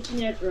guys mentioned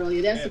that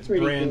earlier. That's a It's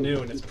pretty brand good new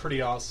one. and it's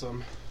pretty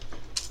awesome.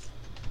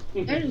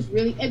 That is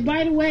really. And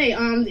by the way,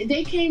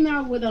 they came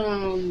out with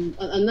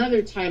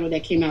another title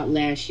that came out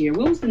last year.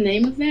 What was the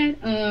name of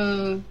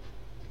that?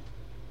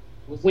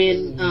 What's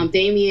When the-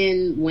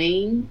 Damian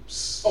Wayne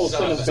Oh,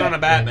 Son of Son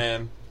of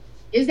Batman.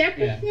 is that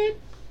pretty Yeah. good?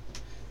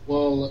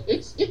 Well,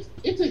 it's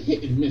a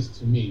hit and miss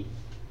to me.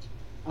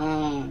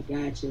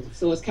 Gotcha.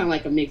 So it's kind of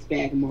like a mixed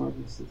bag of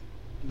Marvels.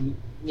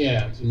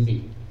 Yeah, to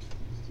me.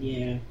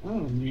 Yeah. Oh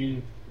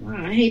man.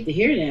 Wow, I hate to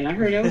hear that. I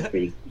heard that was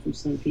pretty good from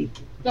some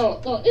people.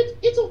 No,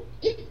 it's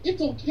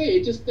okay.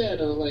 It's just that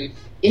like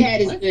It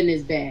had its What? good and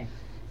its bad.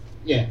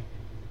 yeah.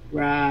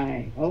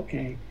 Right.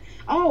 Okay.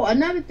 Oh,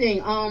 another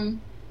thing.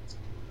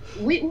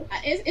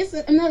 It's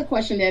another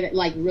question that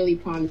like really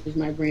ponders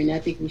my brain. I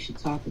think we should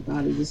talk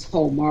about it. This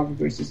whole Marvel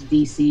versus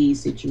DC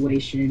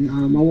situation.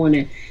 I want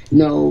to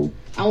know.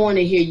 I want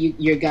to hear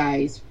your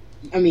guys.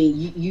 I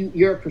mean,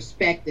 your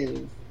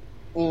perspective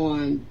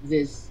on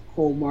this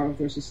whole Marvel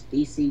versus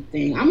DC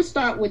thing. I'm gonna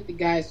start with the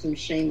guys from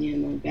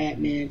Shaman on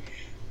Batman.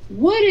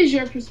 What is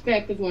your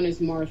perspective on this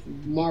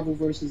Marvel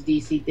versus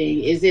DC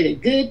thing? Is it a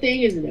good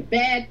thing? Is it a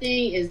bad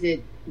thing? Is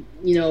it,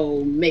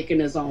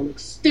 making us all look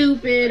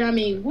stupid? I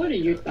mean, what are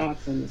your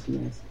thoughts on this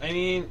mess? I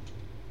mean,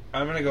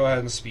 I'm gonna go ahead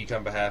and speak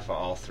on behalf of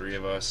all three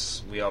of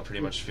us. We all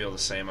pretty much feel the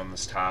same on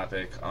this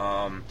topic.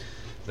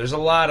 There's a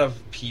lot of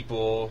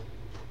people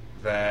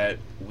that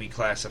we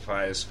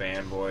classify as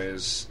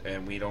fanboys,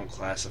 and we don't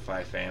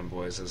classify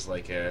fanboys as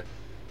like a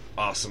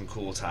awesome,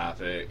 cool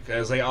topic,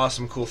 as like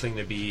awesome, cool thing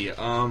to be.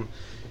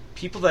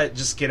 people that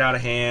just get out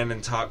of hand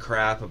and talk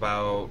crap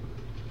about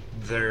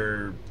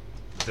their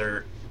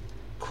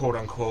quote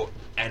unquote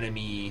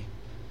enemy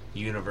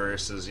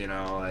universes, you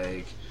know,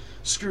 like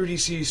screw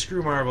DC,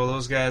 screw Marvel,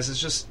 those guys.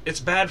 It's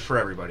bad for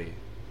everybody.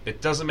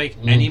 It doesn't make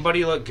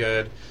anybody look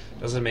good.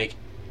 Doesn't make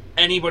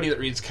anybody that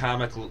reads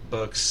comic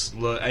books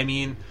look. I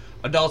mean,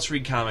 adults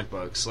read comic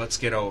books. Let's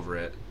get over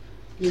it.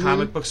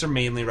 Comic books are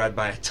mainly read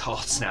by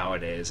adults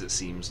nowadays, it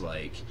seems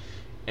like.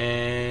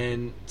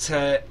 And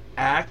to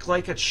act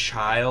like a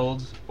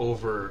child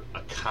over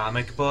a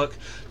comic book,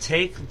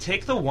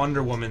 take the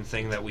Wonder Woman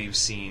thing that we've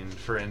seen,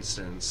 for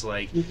instance.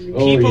 Like,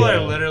 people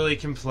are literally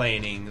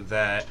complaining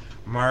that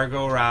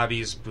Margot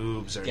Robbie's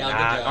boobs are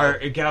Gal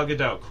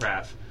Gadot,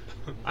 crap.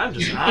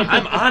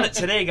 I'm on it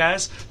today,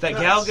 guys. That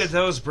Gal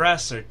Gadot's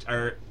breasts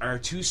are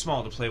too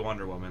small to play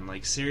Wonder Woman.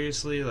 Like,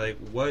 seriously, like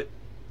what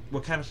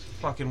kind of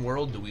fucking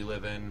world do we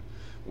live in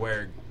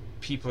where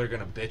people are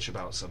gonna bitch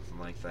about something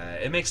like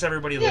that? It makes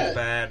everybody look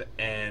bad,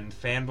 and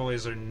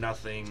fanboys are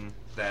nothing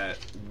that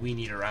we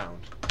need around.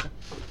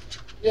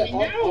 Yeah, and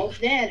now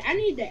that I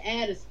need to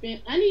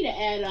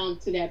add on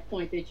to that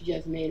point that you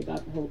just made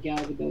about the whole Gal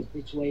Gadot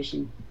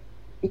situation.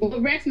 What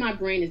wrecks my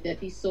brain is that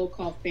these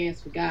so-called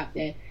fans forgot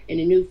that in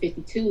the new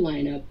 52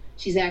 lineup,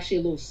 she's actually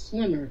a little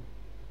slimmer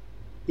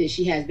than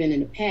she has been in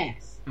the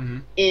past.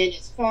 And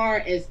as far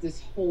as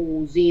this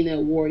whole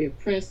Xena Warrior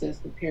Princess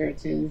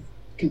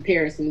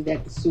comparisons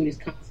that the suit is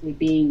constantly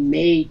being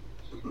made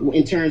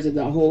in terms of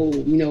the whole,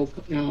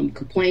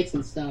 complaints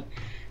and stuff,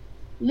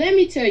 let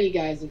me tell you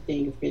guys a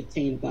thing of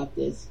 15 about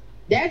this.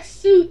 That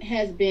suit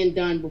has been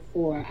done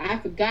before. I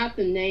forgot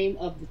the name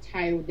of the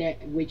title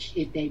which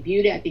it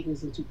debuted. I think it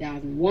was in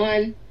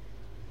 2001.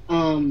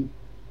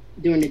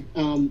 During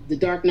the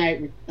Dark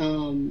Knight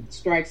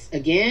Strikes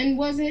Again,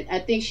 was it? I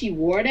think she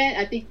wore that.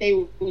 I think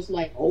they was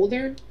like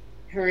older.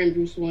 Her and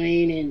Bruce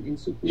Wayne and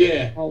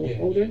Superman were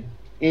older.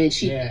 And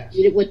she did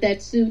it with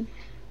that suit.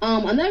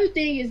 Another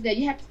thing is that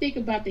you have to think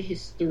about the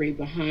history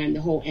behind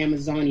the whole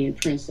Amazonian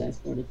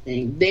princess sort of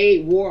thing. They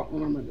wore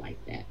armor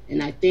like that.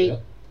 And I think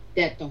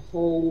that the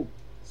whole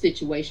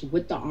situation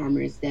with the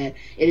armor is that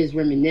it is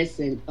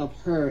reminiscent of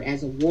her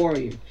as a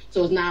warrior.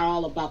 So it's not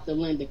all about the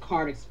Linda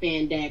Carter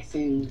spandex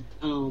and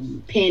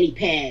panty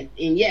pads.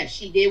 And yes,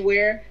 she did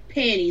wear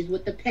panties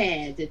with the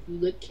pads, if you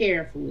look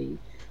carefully,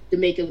 to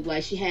make it look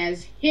like she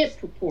has hip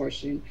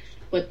proportion.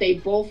 But they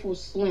both were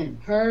slim.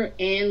 Her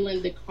and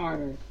Linda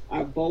Carter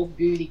are both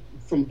beauty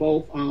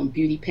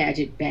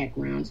pageant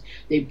backgrounds.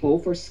 They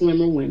both are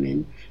slimmer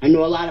women. I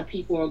know a lot of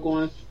people are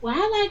going, well,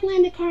 I like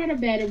Linda Carter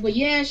better, but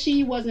yeah,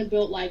 she wasn't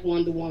built like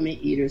Wonder Woman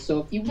either. So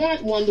if you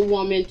want Wonder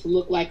Woman to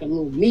look like a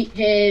little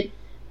meathead,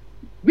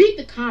 read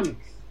the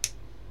comics.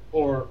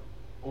 Or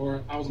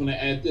I was going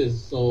to add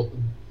this. So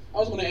I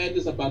was going to add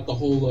this about the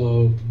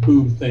whole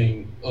boob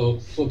thing.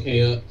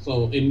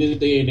 So in this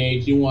day and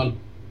age,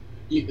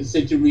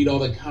 since you read all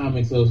the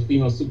comics of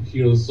female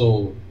superheroes,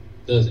 so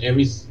does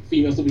every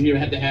female superhero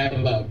have to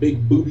have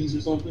big boobies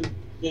or something?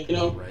 You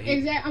know? Right.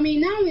 Exactly. I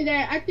mean, not only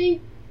that, I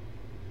think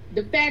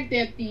the fact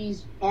that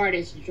these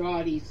artists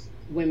draw these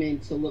women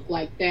to look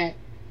like that,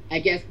 I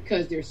guess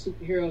because they're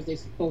superheroes, they're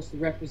supposed to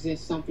represent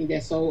something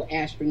that's so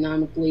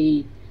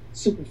astronomically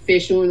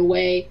superficial in a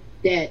way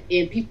that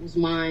in people's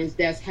minds,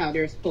 that's how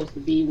they're supposed to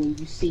be when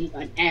you see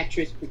an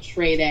actress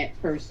portray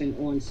that person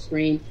on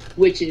screen,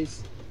 which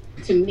is,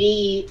 to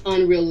me,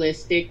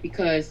 unrealistic,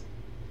 because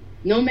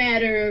no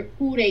matter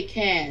who they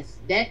cast,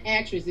 that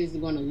actress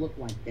isn't going to look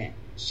like that.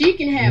 She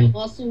can have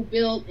muscle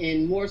build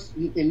and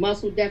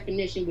muscle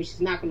definition, but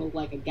she's not going to look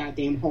like a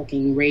goddamn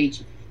hulking,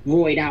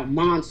 roid out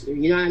monster.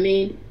 You know what I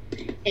mean?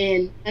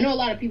 And I know a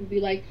lot of people be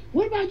like,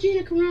 what about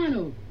Gina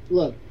Carano?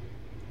 Look,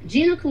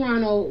 Gina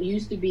Carano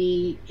used to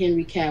be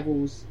Henry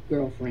Cavill's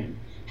girlfriend.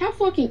 How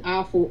fucking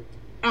awkward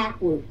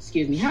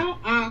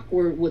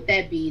would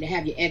that be to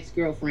have your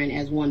ex-girlfriend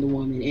as Wonder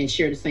Woman and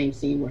share the same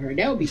scene with her?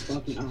 That would be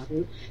fucking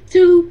awkward.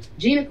 2,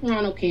 Gina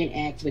Carano can't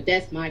act, but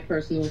that's my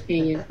personal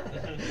opinion.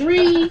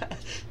 3,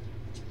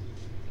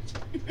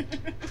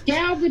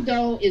 Gal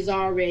Gadot is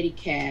already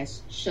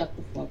cast. Shut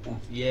the fuck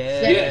up.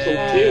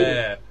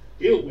 So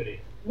deal with it.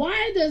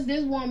 Why does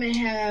this woman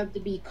have to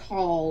be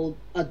called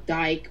a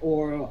dyke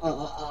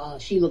or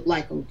she looked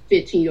like a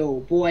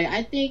 15-year-old boy?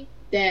 I think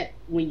that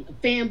when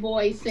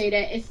fanboys say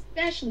that,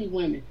 especially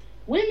women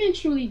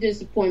truly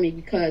disappoint me,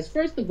 because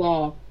first of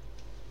all,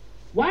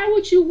 why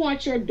would you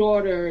want your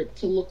daughter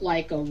to look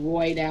like a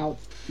roid out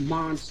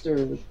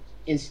monster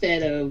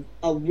instead of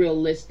a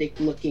realistic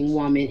looking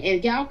woman?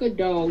 And Gal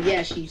Gadot,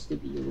 yeah, she used to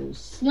be a little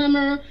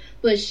slimmer,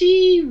 but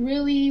she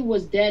really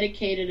was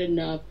dedicated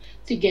enough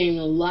to gain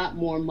a lot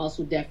more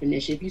muscle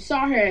definition. If you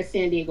saw her at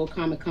San Diego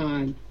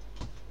Comic-Con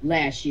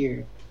last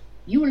year,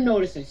 you would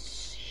notice a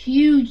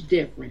huge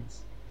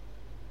difference.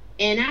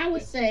 And I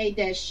would say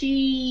that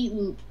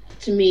she,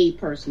 to me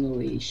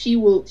personally,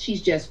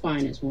 she's just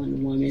fine as Wonder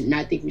Woman, and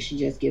I think we should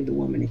just give the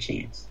woman a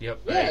chance.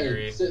 Yep, I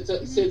agree. Since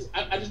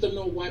I just don't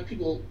know why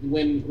people,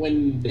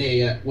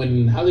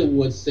 when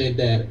Hollywood said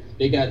that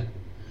they got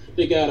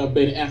they got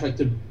Ben Affleck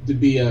to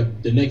be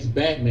the next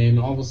Batman. And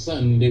all of a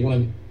sudden, they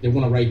want to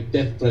write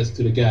death threats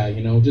to the guy.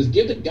 Just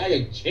give the guy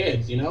a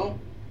chance. Oh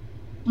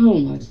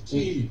my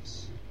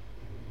Jeez.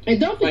 And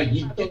don't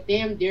forget about that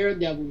damn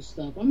Daredevil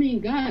stuff. I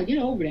mean, God, get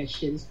over that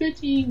shit. It's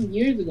 15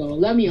 years ago.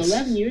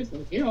 11 years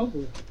ago. Get over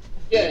it.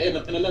 Yeah, and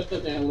another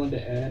thing I wanted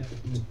to add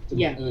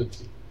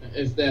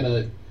is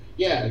that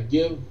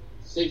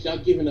since y'all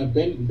giving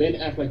Ben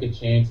Affleck a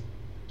chance,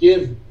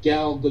 give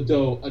Gal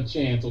Gadot a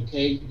chance,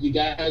 okay? You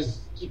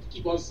guys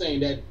keep on saying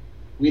that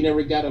we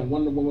never got a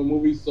Wonder Woman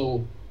movie,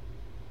 so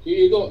here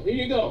you go.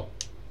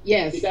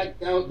 Yes. They got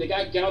Gal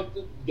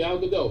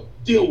Gadot.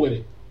 Deal with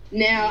it.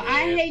 Now,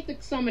 I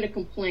hate some of the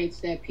complaints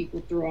that people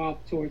throw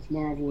out towards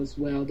Marvel as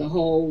well. The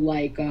whole,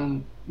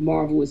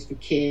 Marvel is for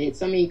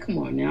kids. I mean, come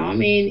on now. I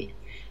mean,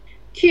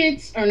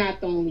 kids are not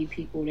the only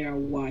people that are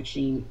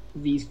watching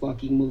these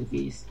fucking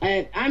movies.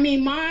 I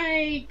mean,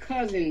 my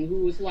cousin, who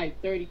was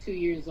 32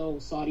 years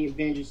old, saw the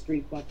Avengers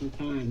 3 fucking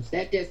times.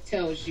 That just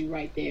tells you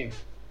right there.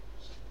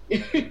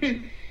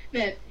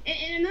 That,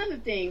 and another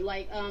thing,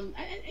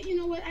 you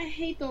know what? I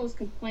hate those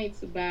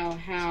complaints about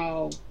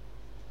how,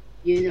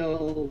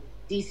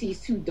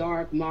 DC's too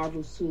dark,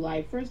 Marvel's too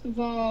light. First of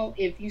all,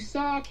 if you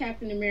saw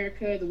Captain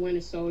America, The Winter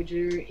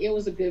Soldier, it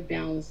was a good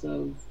balance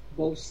of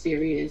both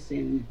serious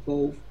and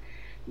both.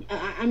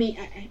 I mean,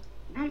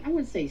 I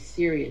wouldn't say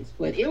serious,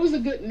 but it was a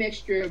good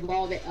mixture of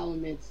all the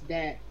elements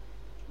that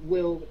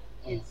will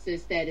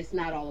insist that it's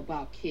not all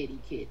about kid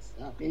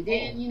stuff. And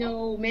then,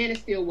 Man of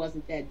Steel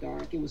wasn't that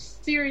dark. It was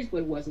serious, but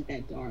it wasn't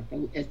that dark,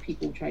 as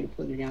people try to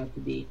put it out to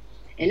be.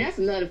 And that's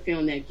another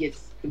film that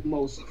gets the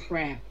most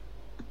crap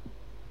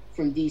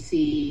from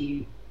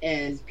DC,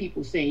 as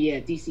people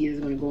saying, DC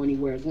isn't going to go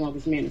anywhere as long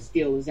as Man of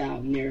Steel is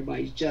out, and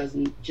everybody's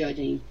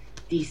judging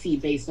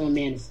DC based on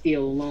Man of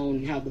Steel alone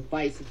and how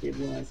divisive it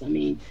was. I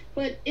mean,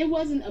 but it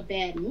wasn't a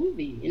bad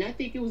movie, and I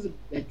think it was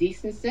a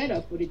decent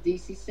setup for the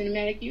DC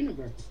cinematic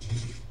universe.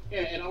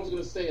 Yeah, and I was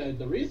going to say,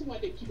 the reason why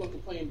they keep on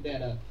complaining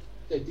that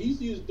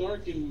DC is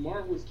dark and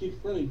Marvel is kid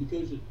friendly,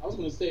 because I was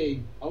going to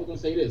say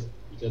this,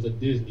 because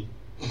of Disney.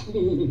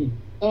 Disney.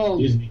 Oh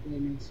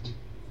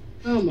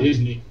my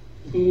Disney.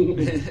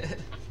 Is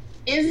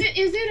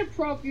it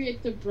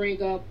appropriate to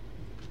bring up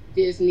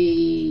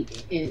Disney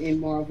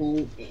and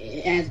Marvel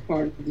as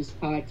part of this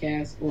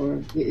podcast,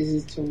 or is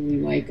this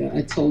totally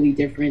a totally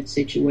different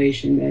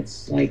situation?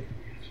 That's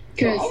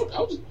because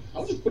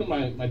I'll just put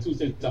my 2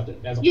 cents out there.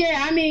 That's all.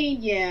 I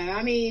mean,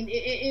 it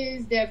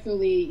is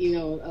definitely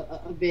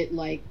a bit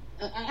I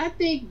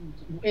think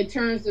in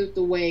terms of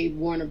the way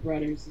Warner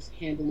Brothers is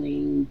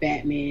handling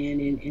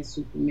Batman and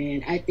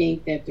Superman, I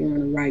think that they're on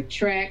the right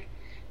track.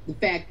 The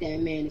fact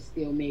that Man of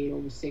Steel made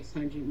over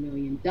 $600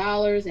 million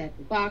at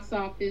the box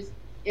office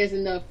is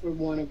enough for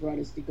Warner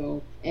Brothers to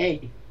go,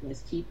 hey, let's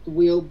keep the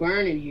wheel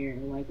burning here.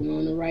 We're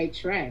on the right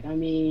track. I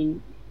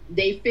mean,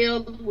 they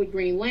failed with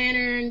Green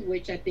Lantern,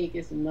 which I think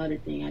is another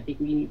thing I think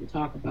we need to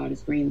talk about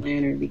is Green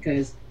Lantern,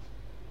 because,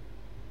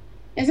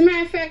 as a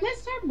matter of fact,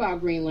 let's talk about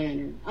Green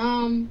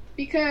Lantern.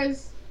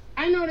 Because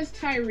I noticed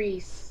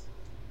Tyrese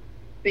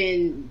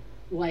been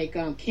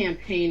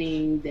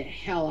campaigning the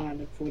hell out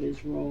of for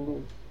this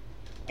role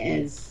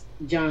as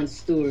John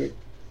Stewart.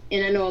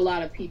 And I know a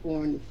lot of people are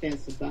on the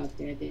fence about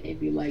that. They'd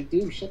be like,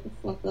 dude, shut the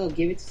fuck up.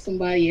 Give it to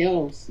somebody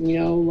else.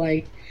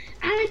 I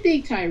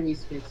think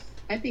Tyrese fits.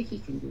 I think he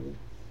can do it.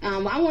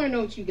 I want to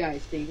know what you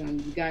guys think.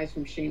 You guys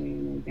from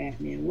Shailene and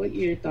Batman. What are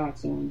your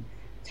thoughts on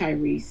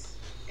Tyrese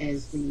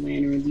as Green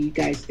Lantern? Do you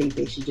guys think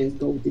they should just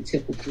go with the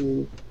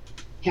typical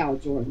Hal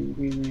Jordan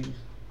Green Lantern?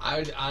 I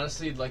would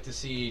honestly like to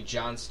see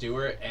John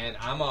Stewart, and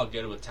I'm all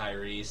good with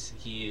Tyrese.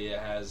 He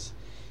has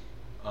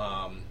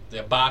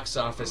the box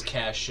office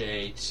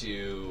cachet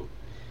to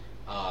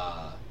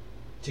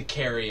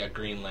carry a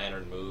Green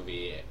Lantern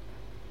movie.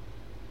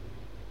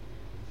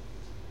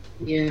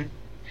 Yeah,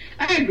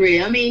 I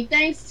agree. I mean,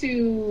 thanks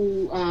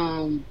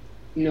to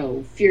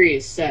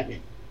Furious 7,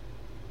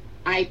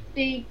 I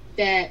think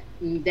that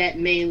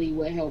mainly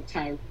will help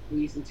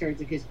Tyrese in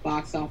terms of his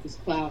box office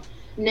clout.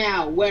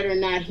 Now, whether or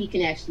not he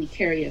can actually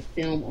carry a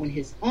film on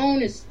his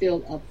own is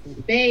still up for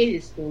debate.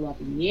 It's still up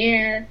in the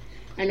air.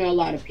 I know a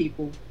lot of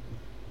people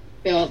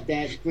felt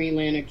that Green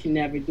Lantern can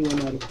never do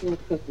another film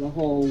because of the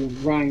whole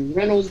Ryan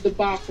Reynolds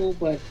debacle,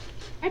 but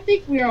I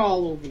think we're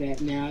all over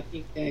that now. I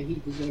think that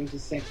he deserves a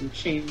second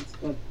chance,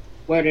 but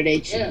whether they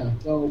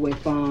should go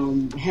with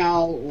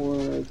Hal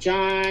or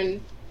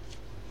John,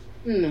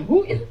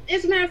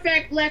 as a matter of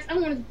fact, Lex, I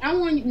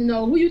want you to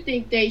know who you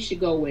think they should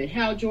go with,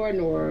 Hal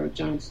Jordan or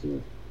John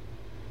Stewart.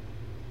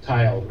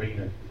 Kyle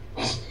Rayner.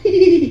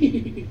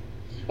 You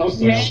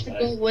have to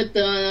go with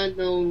the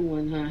unknown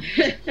one, huh?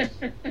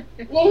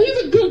 Well,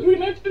 he's a good Green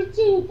Lantern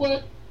too,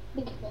 but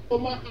for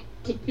my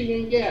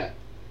opinion,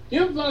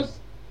 give us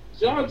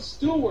John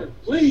Stewart,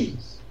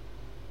 please.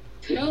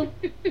 Just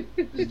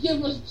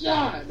give us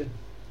John.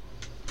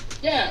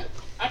 Yeah,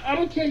 I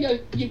don't care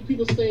that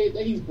people say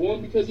that he's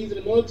born because he's in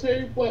the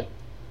military, but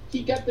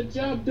he got the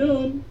job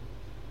done.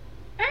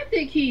 I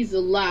think he's a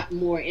lot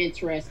more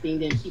interesting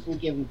than people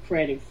give him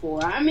credit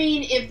for. I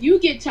mean, if you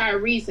get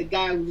Tyrese, a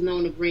guy who's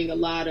known to bring a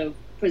lot of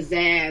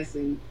pizzazz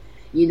and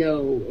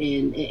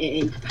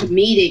and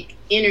comedic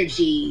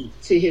energy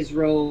to his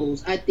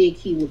roles, I think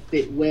he would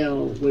fit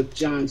well with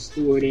Jon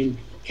Stewart and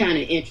kind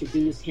of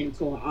introduce him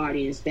to an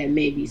audience that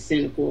may be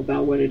cynical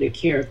about whether the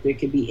character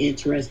could be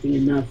interesting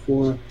enough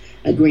for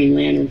a Green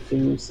Lantern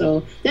film.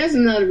 So that's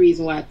another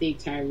reason why I think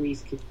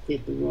Tyrese could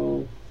fit the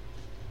role,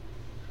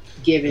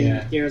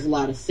 given there's a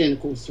lot of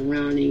cynical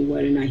surrounding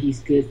whether or not he's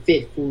good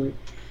fit for it.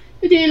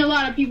 But then a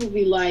lot of people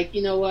be like,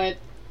 you know what,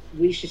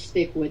 we should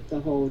stick with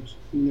the whole,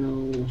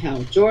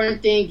 Hal Jordan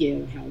thing,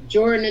 give Hal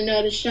Jordan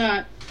another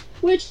shot,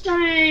 which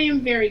I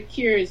am very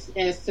curious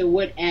as to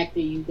what actor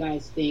you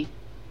guys think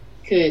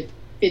could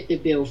fit the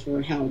bill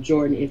for Hal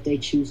Jordan if they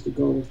choose to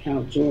go with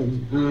Hal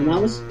Jordan. I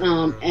was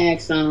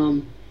asked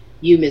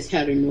you, Miss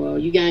Heather Noel,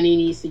 you got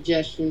any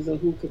suggestions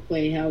of who could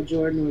play Hal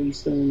Jordan, or are you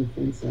still on the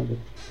fence of it?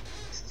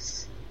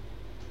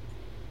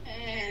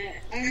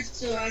 I'm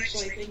still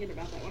actually thinking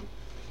about that one.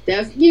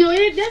 That's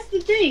that's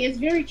the thing. It's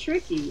very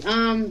tricky.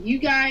 You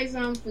guys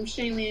from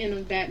Shane Land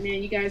on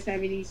Batman, you guys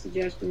have any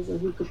suggestions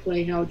of who could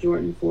play Hal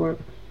Jordan for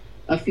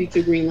a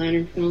future Green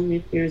Lantern film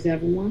if there's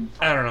ever one?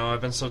 I don't know. I've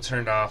been so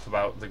turned off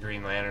about the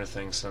Green Lantern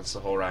thing since the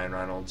whole Ryan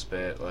Reynolds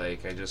bit.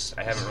 Like,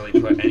 I haven't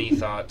really put any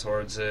thought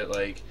towards it.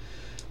 Like,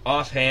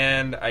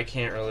 offhand, I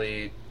can't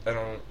really.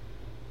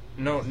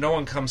 No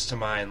one comes to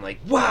mind like,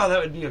 wow, that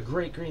would be a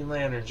great Green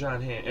Lantern,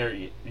 John Hamm. There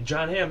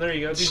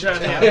you go, do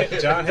John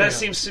Hamm. That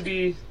seems to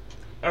be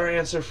our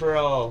answer for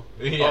all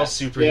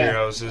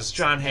superheroes is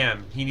John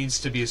Hamm. He needs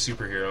to be a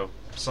superhero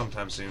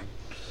sometime soon.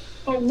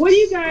 Oh, what do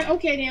you guys?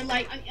 Okay, then,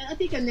 like I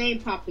think a name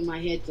popped in my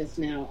head just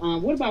now.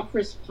 What about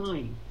Chris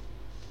Pine?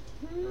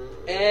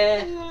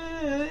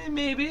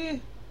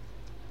 Maybe.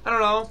 I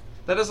don't know.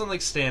 That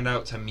doesn't stand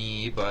out to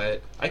me,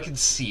 but I can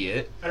see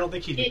it. I don't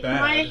think he'd be in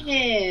bad. My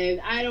head,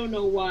 I don't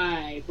know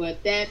why,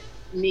 but that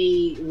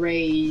me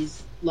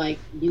raised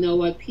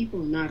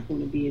people are not going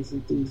to be as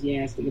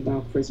enthusiastic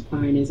about Chris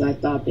Pine as I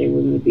thought they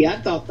were going to be. I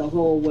thought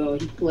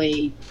he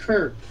played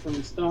Kirk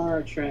from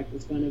Star Trek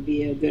was going to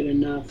be a good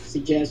enough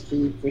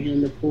suggestion for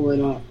him to pull it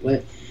off,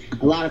 but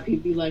a lot of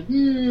people be like,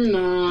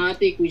 no, I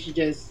think we should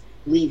just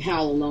leave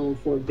Hal alone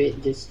for a bit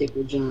and just stick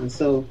with John.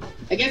 So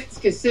I guess the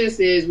consensus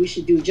is we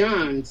should do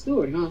Jon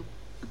Stewart, huh?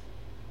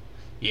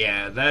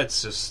 Yeah,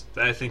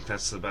 I think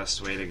that's the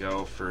best way to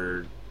go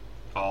for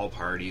all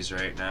parties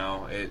right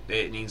now.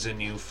 It needs a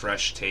new,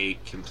 fresh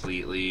take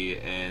completely,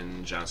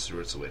 and Jon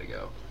Stewart's the way to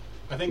go.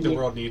 I think the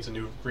world needs a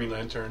new Green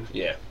Lantern.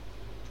 Yeah.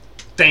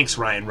 Thanks,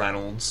 Ryan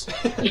Reynolds.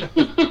 Thanks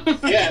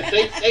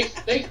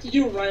to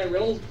you, Ryan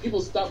Reynolds.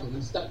 People stop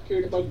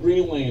caring about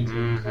Green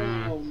Lantern.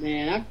 Mm-hmm. Oh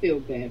man, I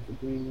feel bad for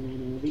Green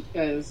Lantern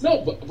because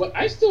but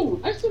I still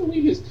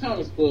read his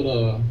comics,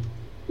 but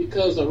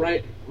because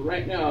right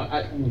now,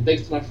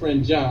 thanks to my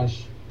friend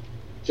Josh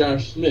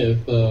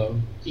Smith,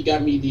 he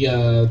got me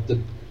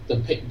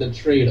the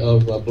trade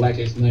of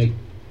Blackest Night.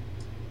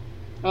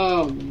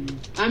 Oh,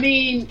 I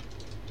mean,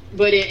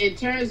 but in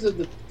terms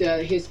of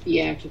his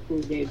theatrical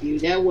debut,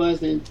 that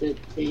wasn't the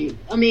thing.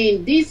 I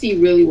mean,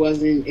 DC really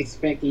wasn't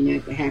expecting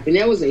that to happen.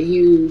 That was a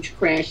huge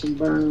crash and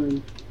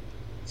burn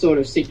sort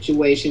of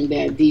situation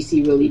that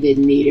DC really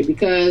didn't need it,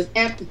 because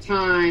at the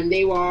time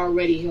they were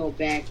already held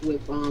back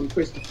with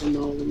Christopher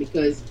Nolan,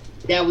 because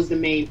that was the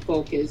main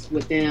focus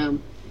with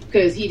them,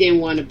 because he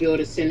didn't want to build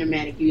a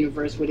cinematic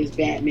universe with his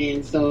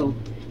Batman. So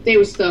they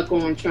were stuck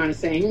on trying to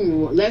say,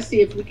 let's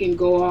see if we can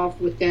go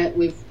off with that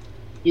with,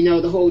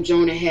 the whole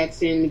Jonah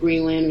Hex and the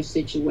Green Lantern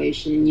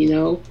situation,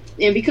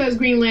 And because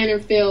Green Lantern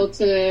failed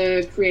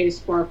to create a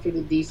spark for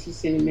the DC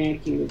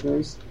cinematic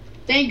universe,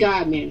 thank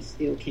God Man of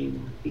Steel came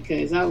out,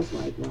 because I was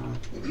like, wow,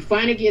 you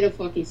finally get a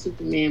fucking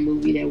Superman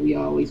movie that we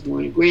always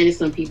wanted. Granted,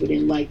 some people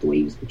didn't like the way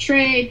he was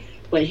portrayed,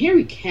 but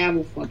Henry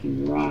Cavill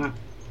fucking rocked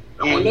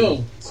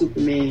as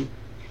Superman.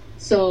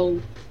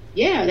 So,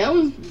 yeah, that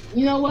was,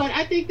 what?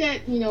 I think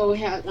that,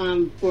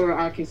 for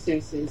our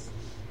consensus,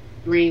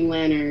 Green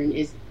Lantern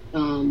is,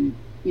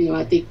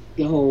 I think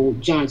the whole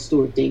Jon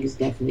Stewart thing is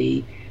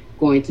definitely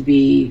going to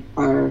be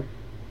our,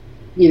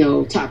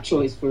 top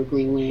choice for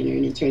Green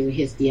Lantern in terms of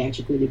his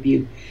theatrical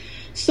debut.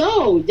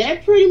 So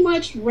that pretty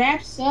much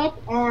wraps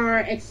up our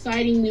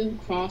exciting new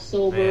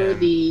crossover,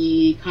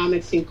 the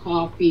Comics and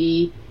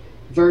Coffee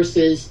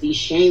versus the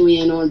Shane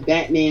Land on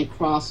Batman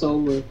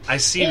crossover. I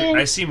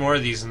see more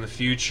of these in the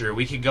future.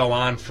 We could go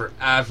on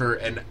forever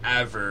and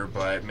ever,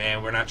 but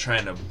man, we're not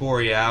trying to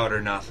bore you out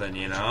or nothing,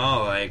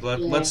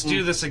 let's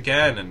do this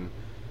again, and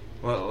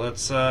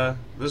let's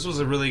this was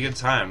a really good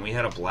time. We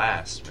had a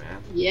blast,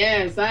 man.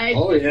 Yes,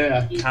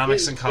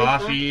 Comics and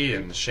Coffee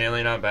and Shane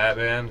Land on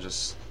Batman,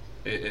 just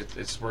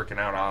it's working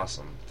out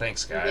awesome.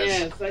 Thanks, guys.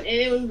 Yes, but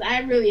I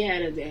really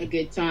had a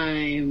good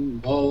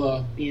time.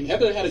 Well,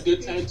 Heather had a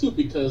good time too,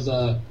 because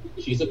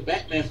she's a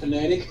Batman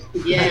fanatic.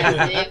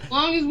 Yeah, as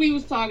long as we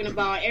was talking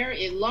about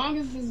as long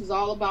as this was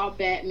all about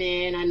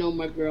Batman, I know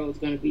my girl was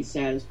going to be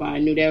satisfied. I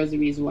knew that was the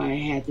reason why I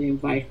had to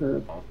invite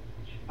her.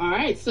 All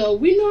right, so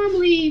we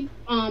normally,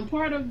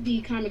 part of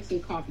the Comics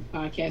and Coffee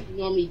podcast, we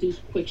normally do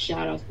quick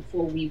shout-outs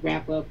before we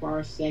wrap up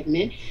our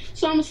segment.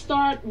 So I'm going to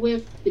start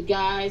with the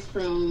guys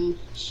from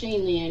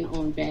Shaneland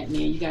on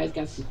Batman. You guys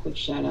got some quick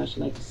shout-outs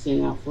you'd like to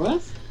send out for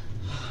us?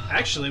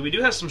 Actually, we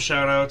do have some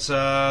shout-outs.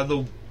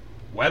 The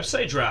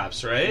website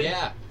drops, right?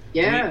 Yeah.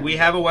 Yeah. We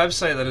have a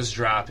website that is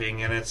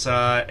dropping, and it's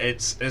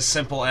as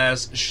simple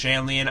as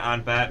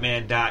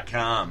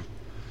ShanleyonOnBatman.com.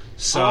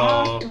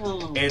 So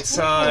it's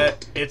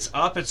up,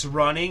 it's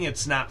running.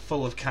 It's not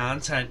full of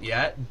content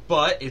yet,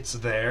 but it's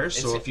there.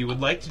 So if you would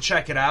like to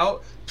check it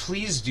out,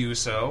 please do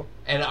so.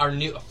 And our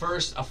new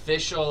first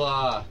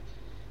official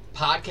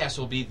podcast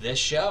will be this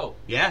show.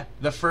 Yeah,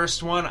 the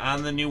first one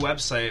on the new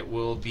website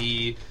will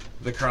be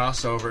the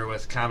crossover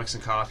with Comics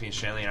and Coffee and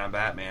Shanley on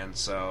Batman.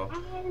 So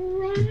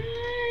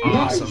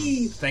awesome!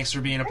 Thanks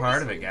for being a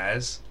part of it,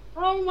 guys.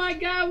 Oh my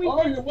God!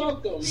 You're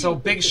welcome. So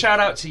big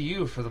shout out to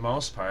you for the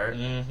most part.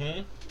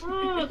 Mm-hmm.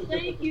 Oh,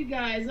 thank you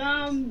guys.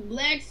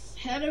 Lex,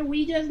 Heather,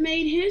 we just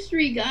made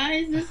history,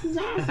 guys. This is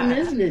awesome,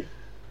 isn't it?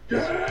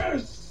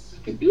 Yes.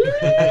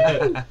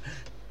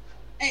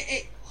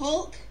 Hey,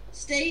 Hulk,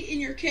 stay in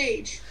your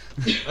cage.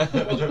 I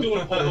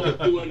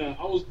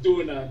was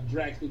doing a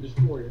Drax the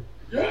Destroyer.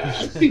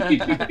 Yes.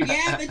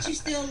 Yeah, but you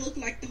still look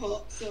like the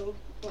Hulk, so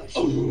push.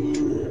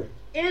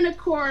 And of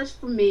course,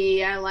 for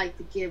me, I like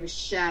to give a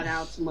shout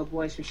out to my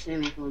boys from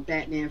Shanley on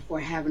Batman for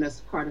having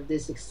us part of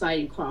this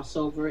exciting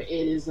crossover. It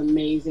is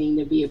amazing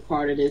to be a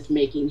part of this,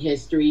 making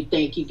history.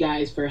 Thank you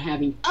guys for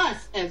having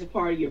us as a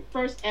part of your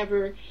first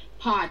ever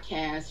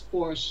podcast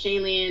for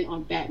Shanley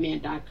on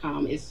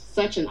Batman.com. It's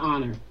such an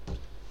honor.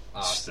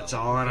 Awesome. It's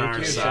all on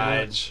our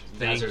side.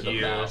 Thank You guys are the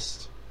you.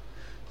 best.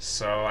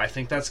 So I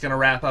think that's going to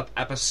wrap up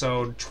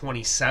episode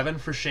 27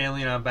 for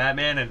Shanley on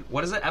Batman. And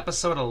what is it,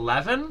 episode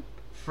 11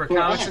 for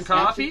Comics and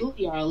Coffee?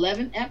 Absolutely, our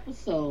 11th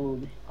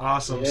episode.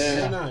 Awesome. Yeah.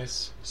 Very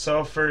nice.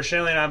 So for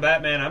Shanley on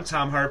Batman, I'm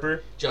Tom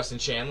Harper. Justin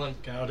Shanlin.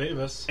 Kyle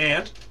Davis.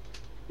 And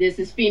This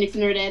is Phoenix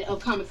Nerdette of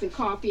Comics and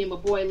Coffee, and my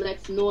boy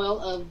Lex Noel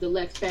of the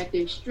Lex Factor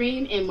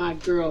Extreme, and my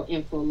girl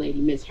info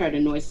lady, Miss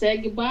Herder Noy.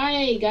 Said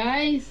goodbye,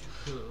 guys.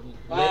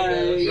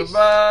 Bye.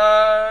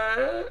 goodbye.